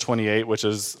after verse 28, which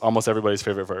is almost everybody's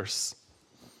favorite verse.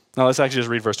 Now let's actually just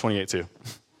read verse 28 too.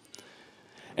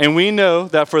 "And we know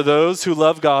that for those who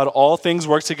love God, all things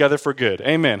work together for good."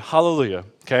 Amen. Hallelujah.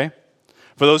 Okay?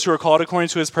 "For those who are called according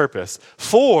to his purpose.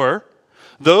 For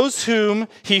Those whom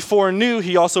he foreknew,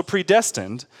 he also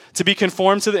predestined to be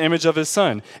conformed to the image of his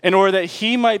Son, in order that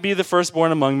he might be the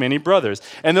firstborn among many brothers.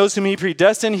 And those whom he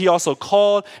predestined, he also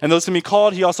called. And those whom he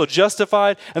called, he also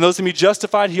justified. And those whom he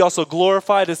justified, he also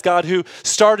glorified. It's God who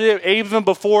started it even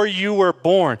before you were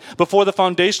born. Before the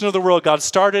foundation of the world, God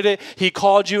started it. He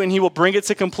called you, and he will bring it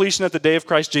to completion at the day of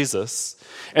Christ Jesus.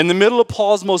 In the middle of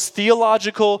Paul's most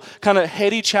theological, kind of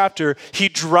heady chapter, he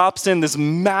drops in this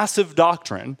massive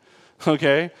doctrine,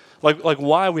 okay? Like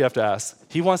why, we have to ask.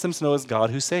 He wants them to know it's God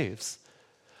who saves.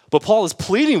 But Paul is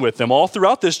pleading with them all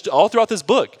throughout this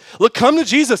book. Look, come to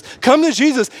Jesus. Come to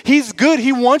Jesus. He's good.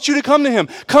 He wants you to come to him.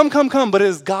 Come. But it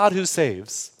is God who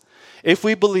saves. If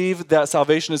we believe that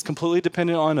salvation is completely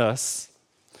dependent on us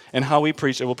and how we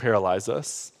preach, it will paralyze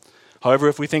us. However,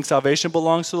 if we think salvation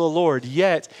belongs to the Lord,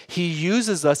 yet he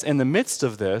uses us in the midst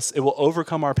of this, it will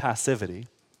overcome our passivity.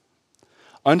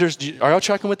 Are y'all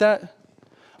tracking with that?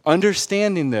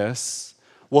 Understanding this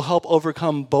will help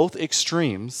overcome both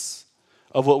extremes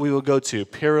of what we will go to,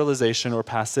 paralyzation or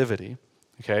passivity,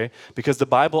 okay? Because the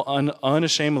Bible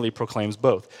unashamedly proclaims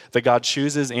both, that God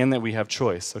chooses and that we have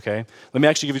choice, okay? Let me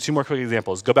actually give you two more quick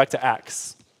examples. Go back to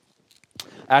Acts.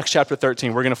 Acts chapter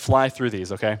 13. We're going to fly through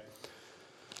these, okay?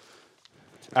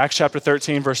 Acts chapter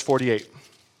 13, verse 48.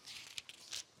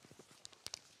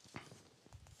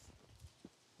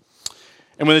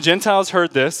 And when the Gentiles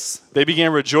heard this, they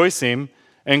began rejoicing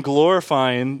and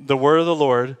glorifying the word of the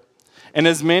Lord. And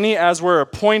as many as were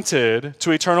appointed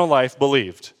to eternal life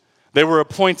believed. They were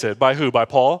appointed by who? By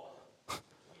Paul?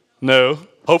 No,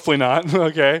 hopefully not,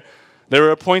 okay? They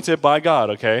were appointed by God,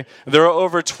 okay? There are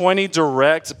over 20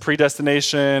 direct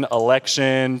predestination,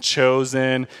 election,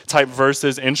 chosen type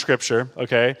verses in Scripture,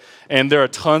 okay? And there are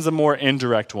tons of more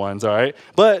indirect ones, all right?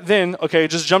 But then, okay,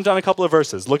 just jump down a couple of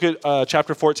verses. Look at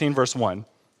chapter 14, verse 1.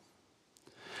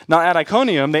 Now at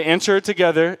Iconium, they entered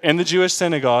together in the Jewish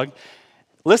synagogue.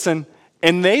 Listen,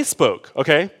 and they spoke,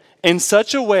 okay, in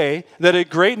such a way that a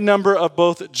great number of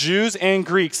both Jews and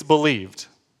Greeks believed.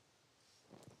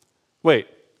 Wait.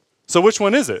 So which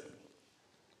one is it?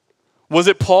 Was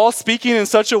it Paul speaking in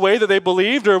such a way that they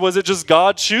believed, or was it just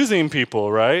God choosing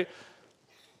people, right?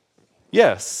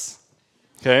 Yes.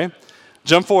 Okay.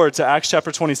 Jump forward to Acts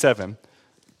chapter 27.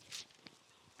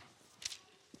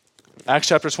 Acts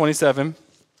chapter 27.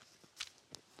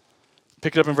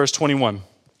 Pick it up in verse 21.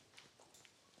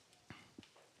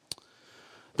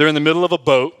 They're in the middle of a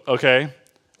boat, okay?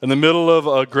 In the middle of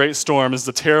a great storm. This is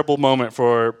a terrible moment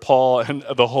for Paul and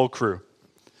the whole crew.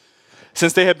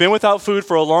 Since they had been without food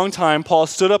for a long time, Paul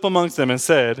stood up amongst them and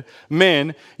said,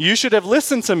 "Men, you should have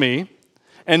listened to me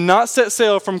and not set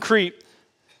sail from Crete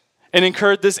and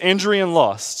incurred this injury and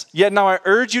loss. Yet now I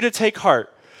urge you to take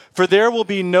heart, for there will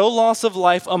be no loss of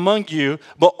life among you,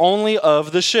 but only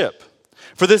of the ship.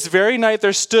 For this very night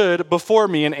there stood before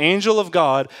me an angel of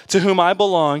God to whom I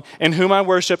belong and whom I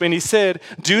worship, and he said,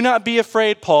 'Do not be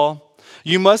afraid, Paul.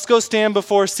 You must go stand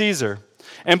before Caesar.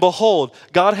 And behold,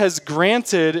 God has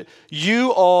granted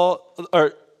you all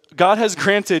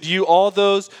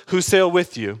those who sail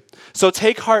with you. So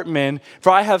take heart, men,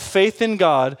 for I have faith in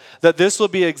God that this will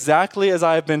be exactly as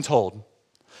I have been told.'"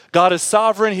 God is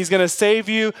sovereign. He's going to save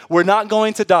you. We're not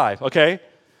going to die, okay?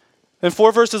 And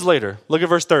 4 verses later, look at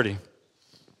verse 30.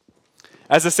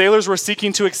 As the sailors were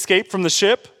seeking to escape from the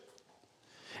ship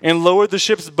and lowered the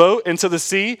ship's boat into the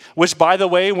sea, which, by the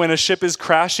way, when a ship is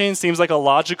crashing, seems like a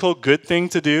logical, good thing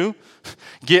to do.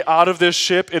 Get out of this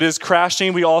ship. It is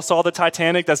crashing. We all saw the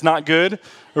Titanic. That's not good,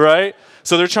 right?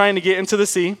 So they're trying to get into the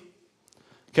sea,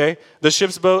 okay? The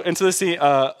ship's boat into the sea.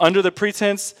 Under the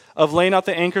pretense of laying out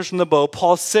the anchors from the boat,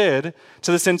 Paul said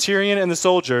to the centurion and the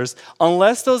soldiers,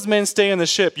 "Unless those men stay in the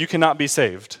ship, you cannot be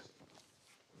saved."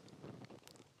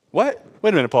 What?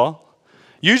 Wait a minute, Paul.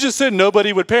 You just said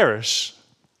nobody would perish.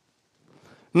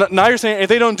 Now you're saying if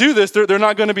they don't do this, they're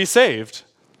not going to be saved.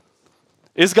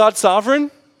 Is God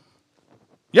sovereign?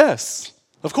 Yes,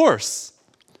 of course.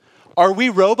 Are we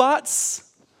robots?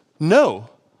 No,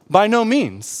 by no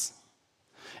means.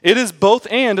 It is both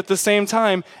and at the same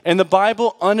time, and the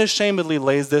Bible unashamedly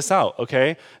lays this out,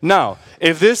 okay? Now,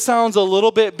 if this sounds a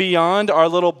little bit beyond our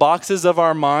little boxes of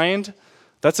our mind,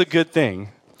 that's a good thing.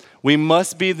 We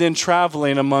must be then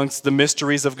traveling amongst the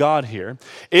mysteries of God here.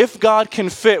 If God can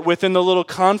fit within the little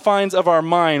confines of our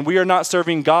mind, we are not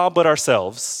serving God but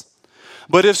ourselves.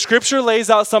 But if Scripture lays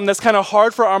out something that's kind of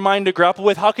hard for our mind to grapple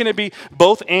with, how can it be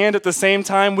both and at the same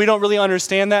time? We don't really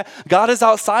understand that. God is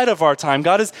outside of our time.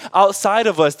 God is outside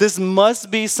of us. This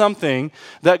must be something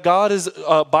that God is,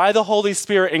 by the Holy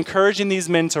Spirit, encouraging these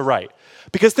men to write.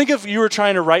 Because think if you were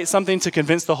trying to write something to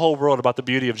convince the whole world about the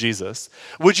beauty of Jesus.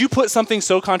 Would you put something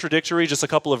so contradictory, just a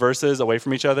couple of verses away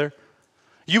from each other?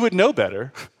 You would know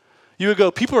better. You would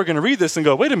go, people are going to read this and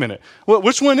go, wait a minute,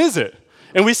 which one is it?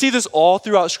 And we see this all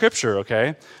throughout Scripture,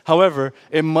 okay? However,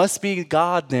 it must be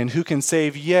God then who can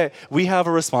save, yet we have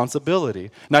a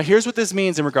responsibility. Now, here's what this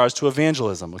means in regards to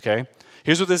evangelism, okay?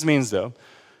 Here's what this means, though.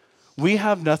 We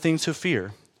have nothing to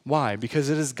fear. Why? Because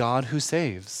it is God who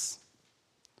saves.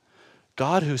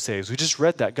 God who saves. We just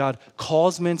read that. God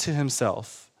calls men to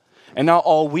himself. And now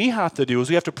all we have to do is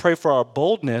we have to pray for our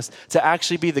boldness to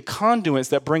actually be the conduits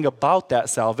that bring about that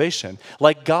salvation.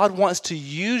 Like God wants to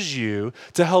use you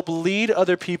to help lead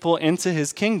other people into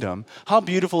his kingdom. How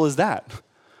beautiful is that?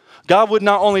 God would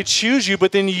not only choose you,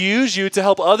 but then use you to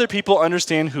help other people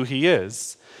understand who he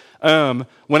is. When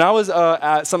I was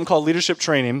at something called leadership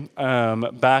training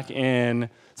back in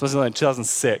something like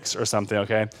 2006 or something,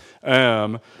 okay?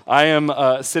 I am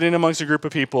sitting amongst a group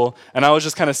of people, and I was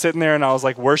just kind of sitting there, and I was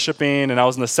like worshiping, and I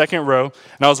was in the second row,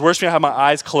 and I was worshiping. I had my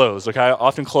eyes closed, okay? I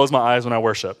often close my eyes when I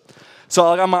worship. So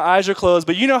like, my eyes are closed,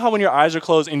 but you know how when your eyes are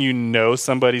closed and you know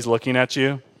somebody's looking at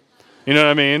you? You know what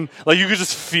I mean? Like you could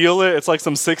just feel it. It's like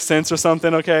some sixth sense or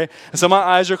something, okay? And so my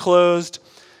eyes are closed.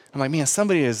 I'm like, man,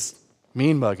 somebody is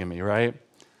mean mugging me, right?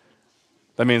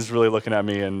 That means really looking at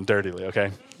me and dirtily,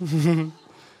 okay?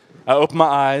 I open my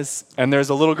eyes, and there's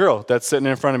a little girl that's sitting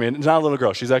in front of me. It's not a little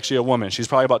girl. She's actually a woman. She's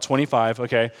probably about 25,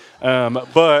 okay?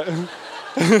 But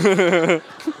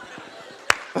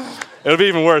it'll be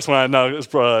even worse when I now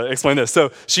explain this.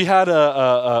 So she had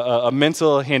a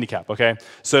mental handicap, okay?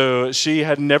 So she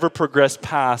had never progressed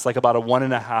past like about a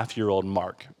 1.5-year-old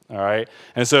mark, all right?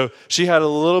 And so she had a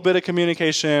little bit of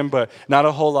communication, but not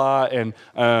a whole lot. And,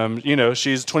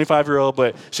 she's a 25-year-old,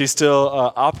 but she's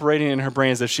still operating in her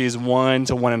brain as if she's 1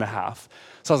 to 1.5.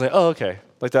 So I was like, oh, okay.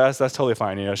 Like that's totally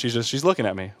fine. She's looking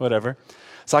at me, whatever.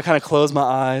 So I kind of closed my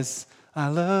eyes. I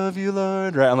love you,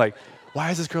 Lord, right? I'm like, why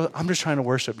is this girl? I'm just trying to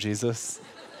worship Jesus.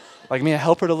 Like, man,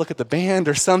 help her to look at the band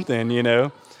or something,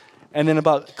 And then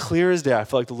about clear as day, I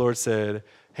felt like the Lord said,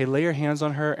 hey, lay your hands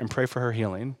on her and pray for her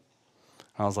healing.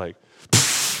 I was like,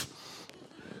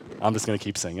 I'm just going to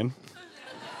keep singing.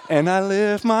 And I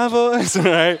lift my voice,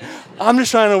 right? I'm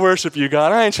just trying to worship you,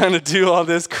 God. I ain't trying to do all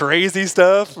this crazy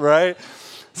stuff, right?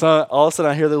 So all of a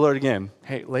sudden I hear the Lord again.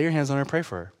 Hey, lay your hands on her and pray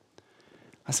for her.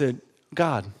 I said,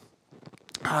 God,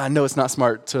 I know it's not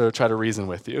smart to try to reason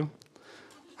with you,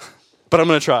 but I'm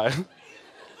going to try.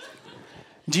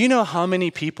 Do you know how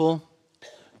many people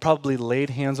probably laid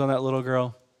hands on that little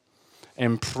girl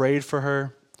and prayed for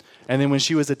her? And then when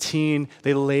she was a teen,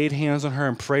 they laid hands on her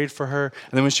and prayed for her.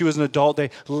 And then when she was an adult, they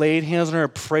laid hands on her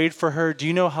and prayed for her. Do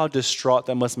you know how distraught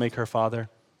that must make her father?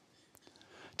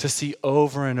 To see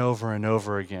over and over and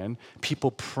over again people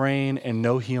praying and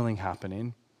no healing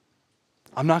happening.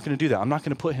 I'm not going to do that. I'm not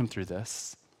going to put him through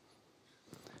this.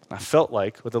 And I felt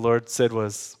like what the Lord said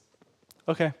was,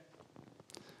 okay.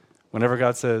 Whenever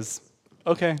God says,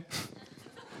 okay,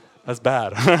 that's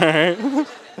bad, all right?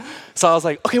 So I was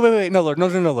like, okay, wait, no, Lord, no,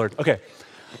 Lord. Okay,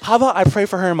 how about I pray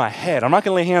for her in my head? I'm not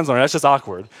going to lay hands on her. That's just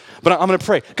awkward. But I'm going to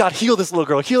pray. God, heal this little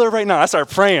girl. Heal her right now. I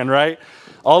started praying, right?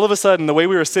 All of a sudden, the way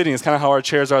we were sitting is kind of how our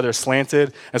chairs are. They're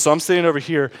slanted. And so I'm sitting over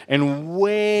here and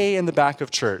way in the back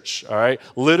of church, all right?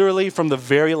 Literally from the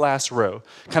very last row,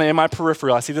 kind of in my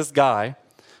peripheral, I see this guy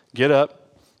get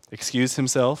up, excuse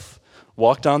himself,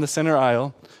 walk down the center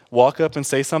aisle, walk up and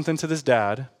say something to this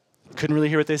dad. Couldn't really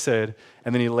hear what they said.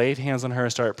 And then he laid hands on her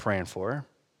and started praying for her.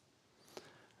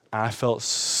 I felt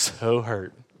so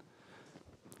hurt.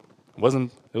 It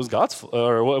wasn't God's fault,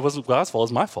 it wasn't God's fault,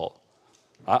 it was my fault.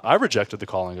 I rejected the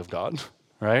calling of God,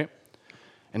 right?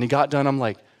 And he got done, I'm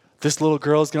like, this little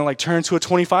girl is going to like turn to a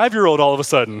 25-year-old all of a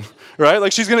sudden, right?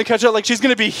 Like she's going to catch up, like she's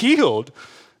going to be healed,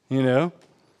 And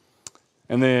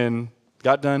then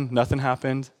got done, nothing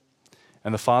happened.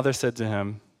 And the father said to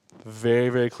him, very,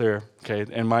 very clear, okay,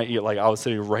 in my ear, like I was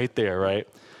sitting right there, right?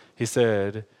 He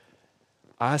said,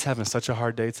 I was having such a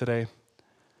hard day today.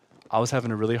 I was having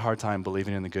a really hard time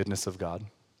believing in the goodness of God.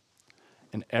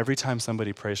 And every time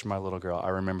somebody prays for my little girl, I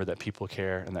remember that people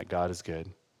care and that God is good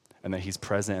and that he's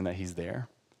present and that he's there.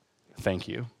 Thank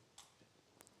you.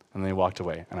 And then he walked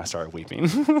away and I started weeping.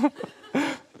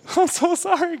 I'm so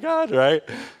sorry, God, right?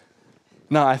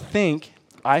 Now, I think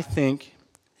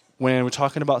when we're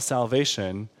talking about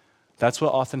salvation, that's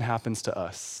what often happens to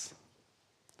us.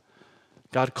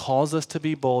 God calls us to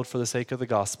be bold for the sake of the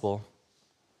gospel.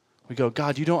 We go,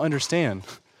 God, you don't understand.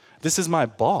 This is my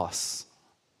boss.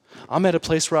 I'm at a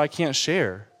place where I can't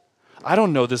share. I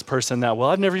don't know this person that well.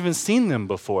 I've never even seen them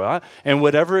before. And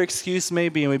whatever excuse may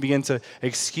be, and we begin to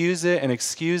excuse it.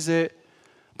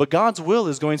 But God's will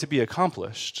is going to be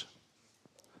accomplished.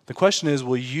 The question is,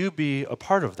 will you be a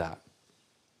part of that?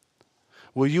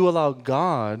 Will you allow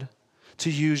God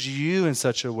to use you in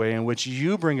such a way in which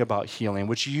you bring about healing,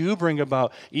 which you bring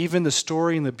about even the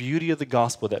story and the beauty of the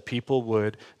gospel that people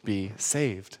would be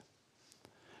saved?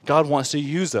 God wants to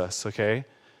use us, okay?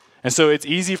 And so it's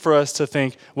easy for us to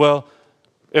think, well,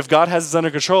 if God has this under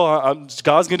control, God's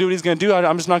going to do what he's going to do.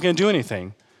 I'm just not going to do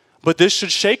anything. But this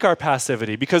should shake our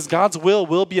passivity because God's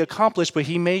will be accomplished, but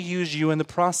he may use you in the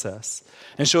process.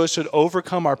 And so it should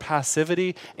overcome our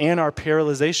passivity and our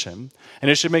paralyzation.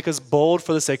 And it should make us bold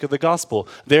for the sake of the gospel.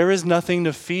 There is nothing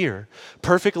to fear.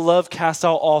 Perfect love casts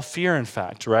out all fear, in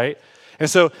fact, right? And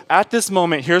so at this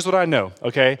moment, here's what I know,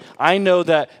 okay? I know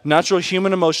that natural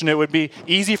human emotion, it would be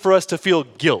easy for us to feel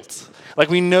guilt. Like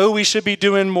we know we should be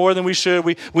doing more than we should.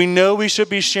 We know we should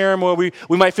be sharing more. We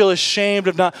might feel ashamed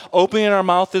of not opening our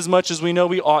mouth as much as we know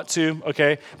we ought to,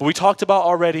 okay? But we talked about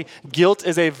already, guilt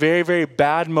is a very, very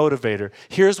bad motivator.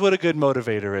 Here's what a good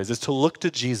motivator is to look to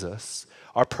Jesus,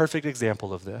 our perfect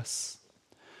example of this.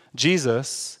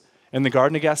 Jesus, in the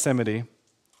Garden of Gethsemane,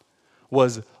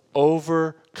 was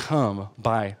overcome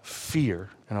by fear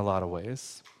in a lot of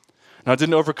ways. Now, it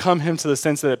didn't overcome him to the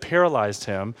sense that it paralyzed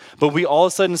him, but we all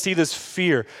of a sudden see this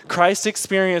fear. Christ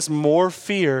experienced more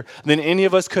fear than any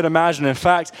of us could imagine. In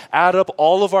fact, add up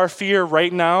all of our fear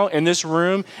right now in this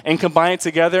room and combine it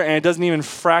together, and it doesn't even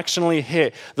fractionally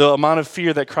hit the amount of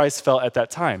fear that Christ felt at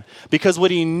that time. Because what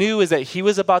he knew is that he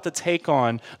was about to take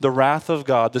on the wrath of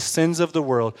God, the sins of the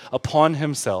world, upon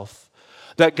himself.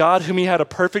 That God, whom he had a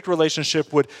perfect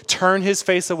relationship, would turn his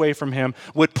face away from him,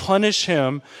 would punish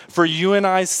him for you and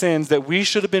I's sins that we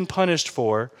should have been punished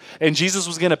for, and Jesus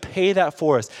was going to pay that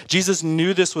for us. Jesus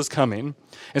knew this was coming,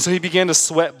 and so he began to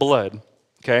sweat blood,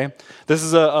 okay? This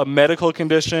is a medical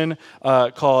condition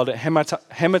called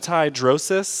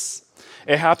hematidrosis.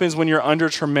 It happens when you're under a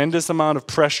tremendous amount of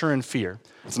pressure and fear.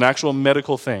 It's an actual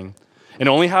medical thing. It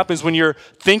only happens when you're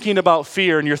thinking about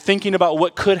fear and you're thinking about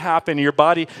what could happen. And your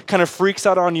body kind of freaks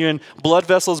out on you and blood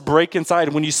vessels break inside.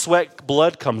 And when you sweat,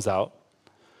 blood comes out.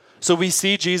 So we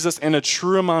see Jesus in a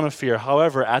true amount of fear.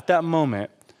 However, at that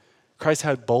moment, Christ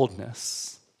had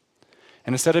boldness.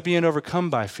 And instead of being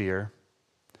overcome by fear,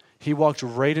 he walked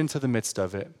right into the midst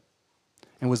of it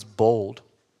and was bold.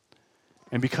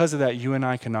 And because of that, you and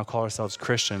I can now call ourselves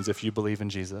Christians if you believe in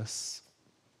Jesus.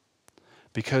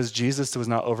 Because Jesus was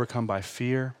not overcome by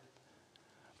fear,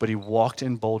 but he walked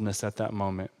in boldness at that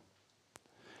moment.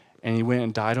 And he went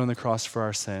and died on the cross for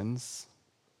our sins,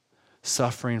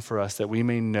 suffering for us that we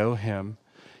may know him.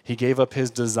 He gave up his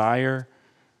desire,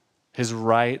 his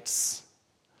rights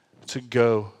to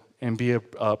go and be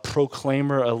a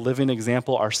proclaimer, a living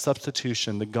example, our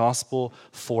substitution, the gospel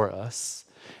for us.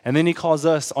 And then he calls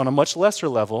us on a much lesser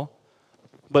level,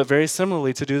 but very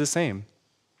similarly to do the same,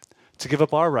 to give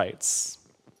up our rights,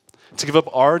 to give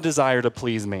up our desire to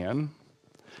please man,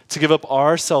 to give up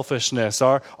our selfishness,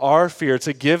 our fear,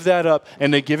 to give that up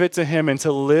and to give it to him and to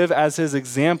live as his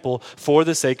example for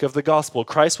the sake of the gospel.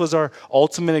 Christ was our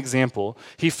ultimate example.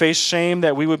 He faced shame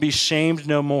that we would be shamed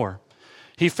no more.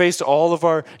 He faced all of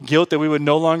our guilt that we would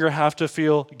no longer have to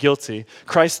feel guilty.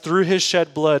 Christ, through his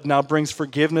shed blood, now brings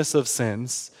forgiveness of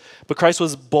sins. But Christ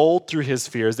was bold through his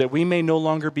fears that we may no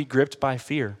longer be gripped by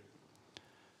fear.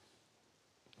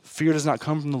 Fear does not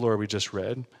come from the Lord, we just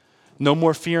read. No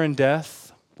more fear in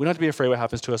death. We don't have to be afraid what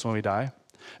happens to us when we die.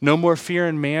 No more fear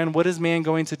in man. What is man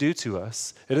going to do to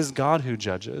us? It is God who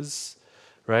judges,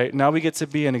 right? Now we get to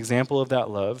be an example of that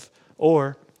love.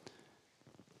 Or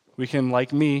we can,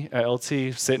 like me at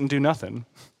LT, sit and do nothing.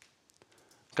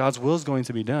 God's will is going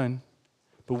to be done.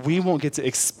 But we won't get to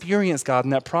experience God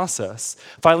in that process.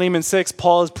 Philemon 6,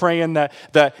 Paul is praying that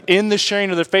in the sharing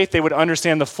of their faith, they would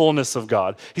understand the fullness of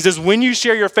God. He says, when you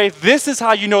share your faith, this is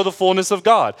how you know the fullness of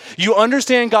God. You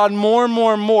understand God more and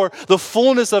more and more, the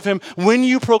fullness of him. When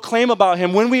you proclaim about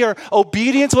him, when we are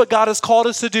obedient to what God has called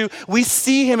us to do, we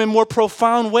see him in more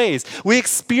profound ways. We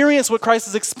experience what Christ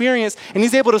has experienced, and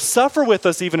he's able to suffer with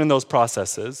us even in those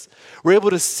processes. We're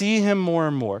able to see him more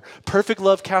and more. Perfect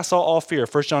love casts out all fear,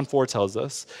 1 John 4 tells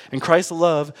us. And Christ's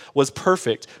love was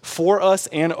perfect for us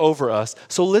and over us.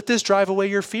 So let this drive away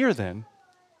your fear then.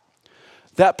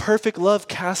 That perfect love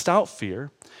cast out fear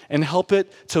and help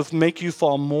it to make you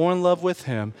fall more in love with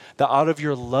him, that out of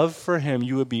your love for him,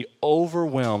 you would be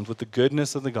overwhelmed with the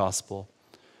goodness of the gospel.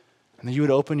 And that you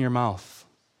would open your mouth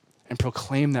and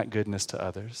proclaim that goodness to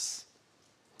others.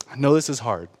 I know this is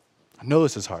hard.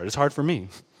 It's hard for me.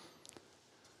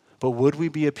 But would we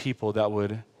be a people that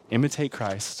would imitate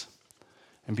Christ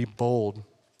and be bold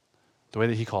the way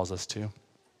that he calls us to?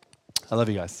 I love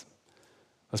you guys.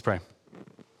 Let's pray.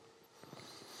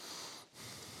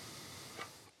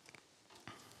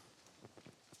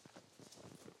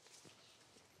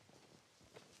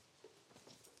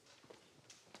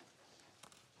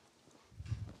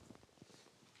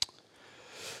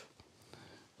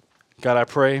 God, I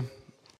pray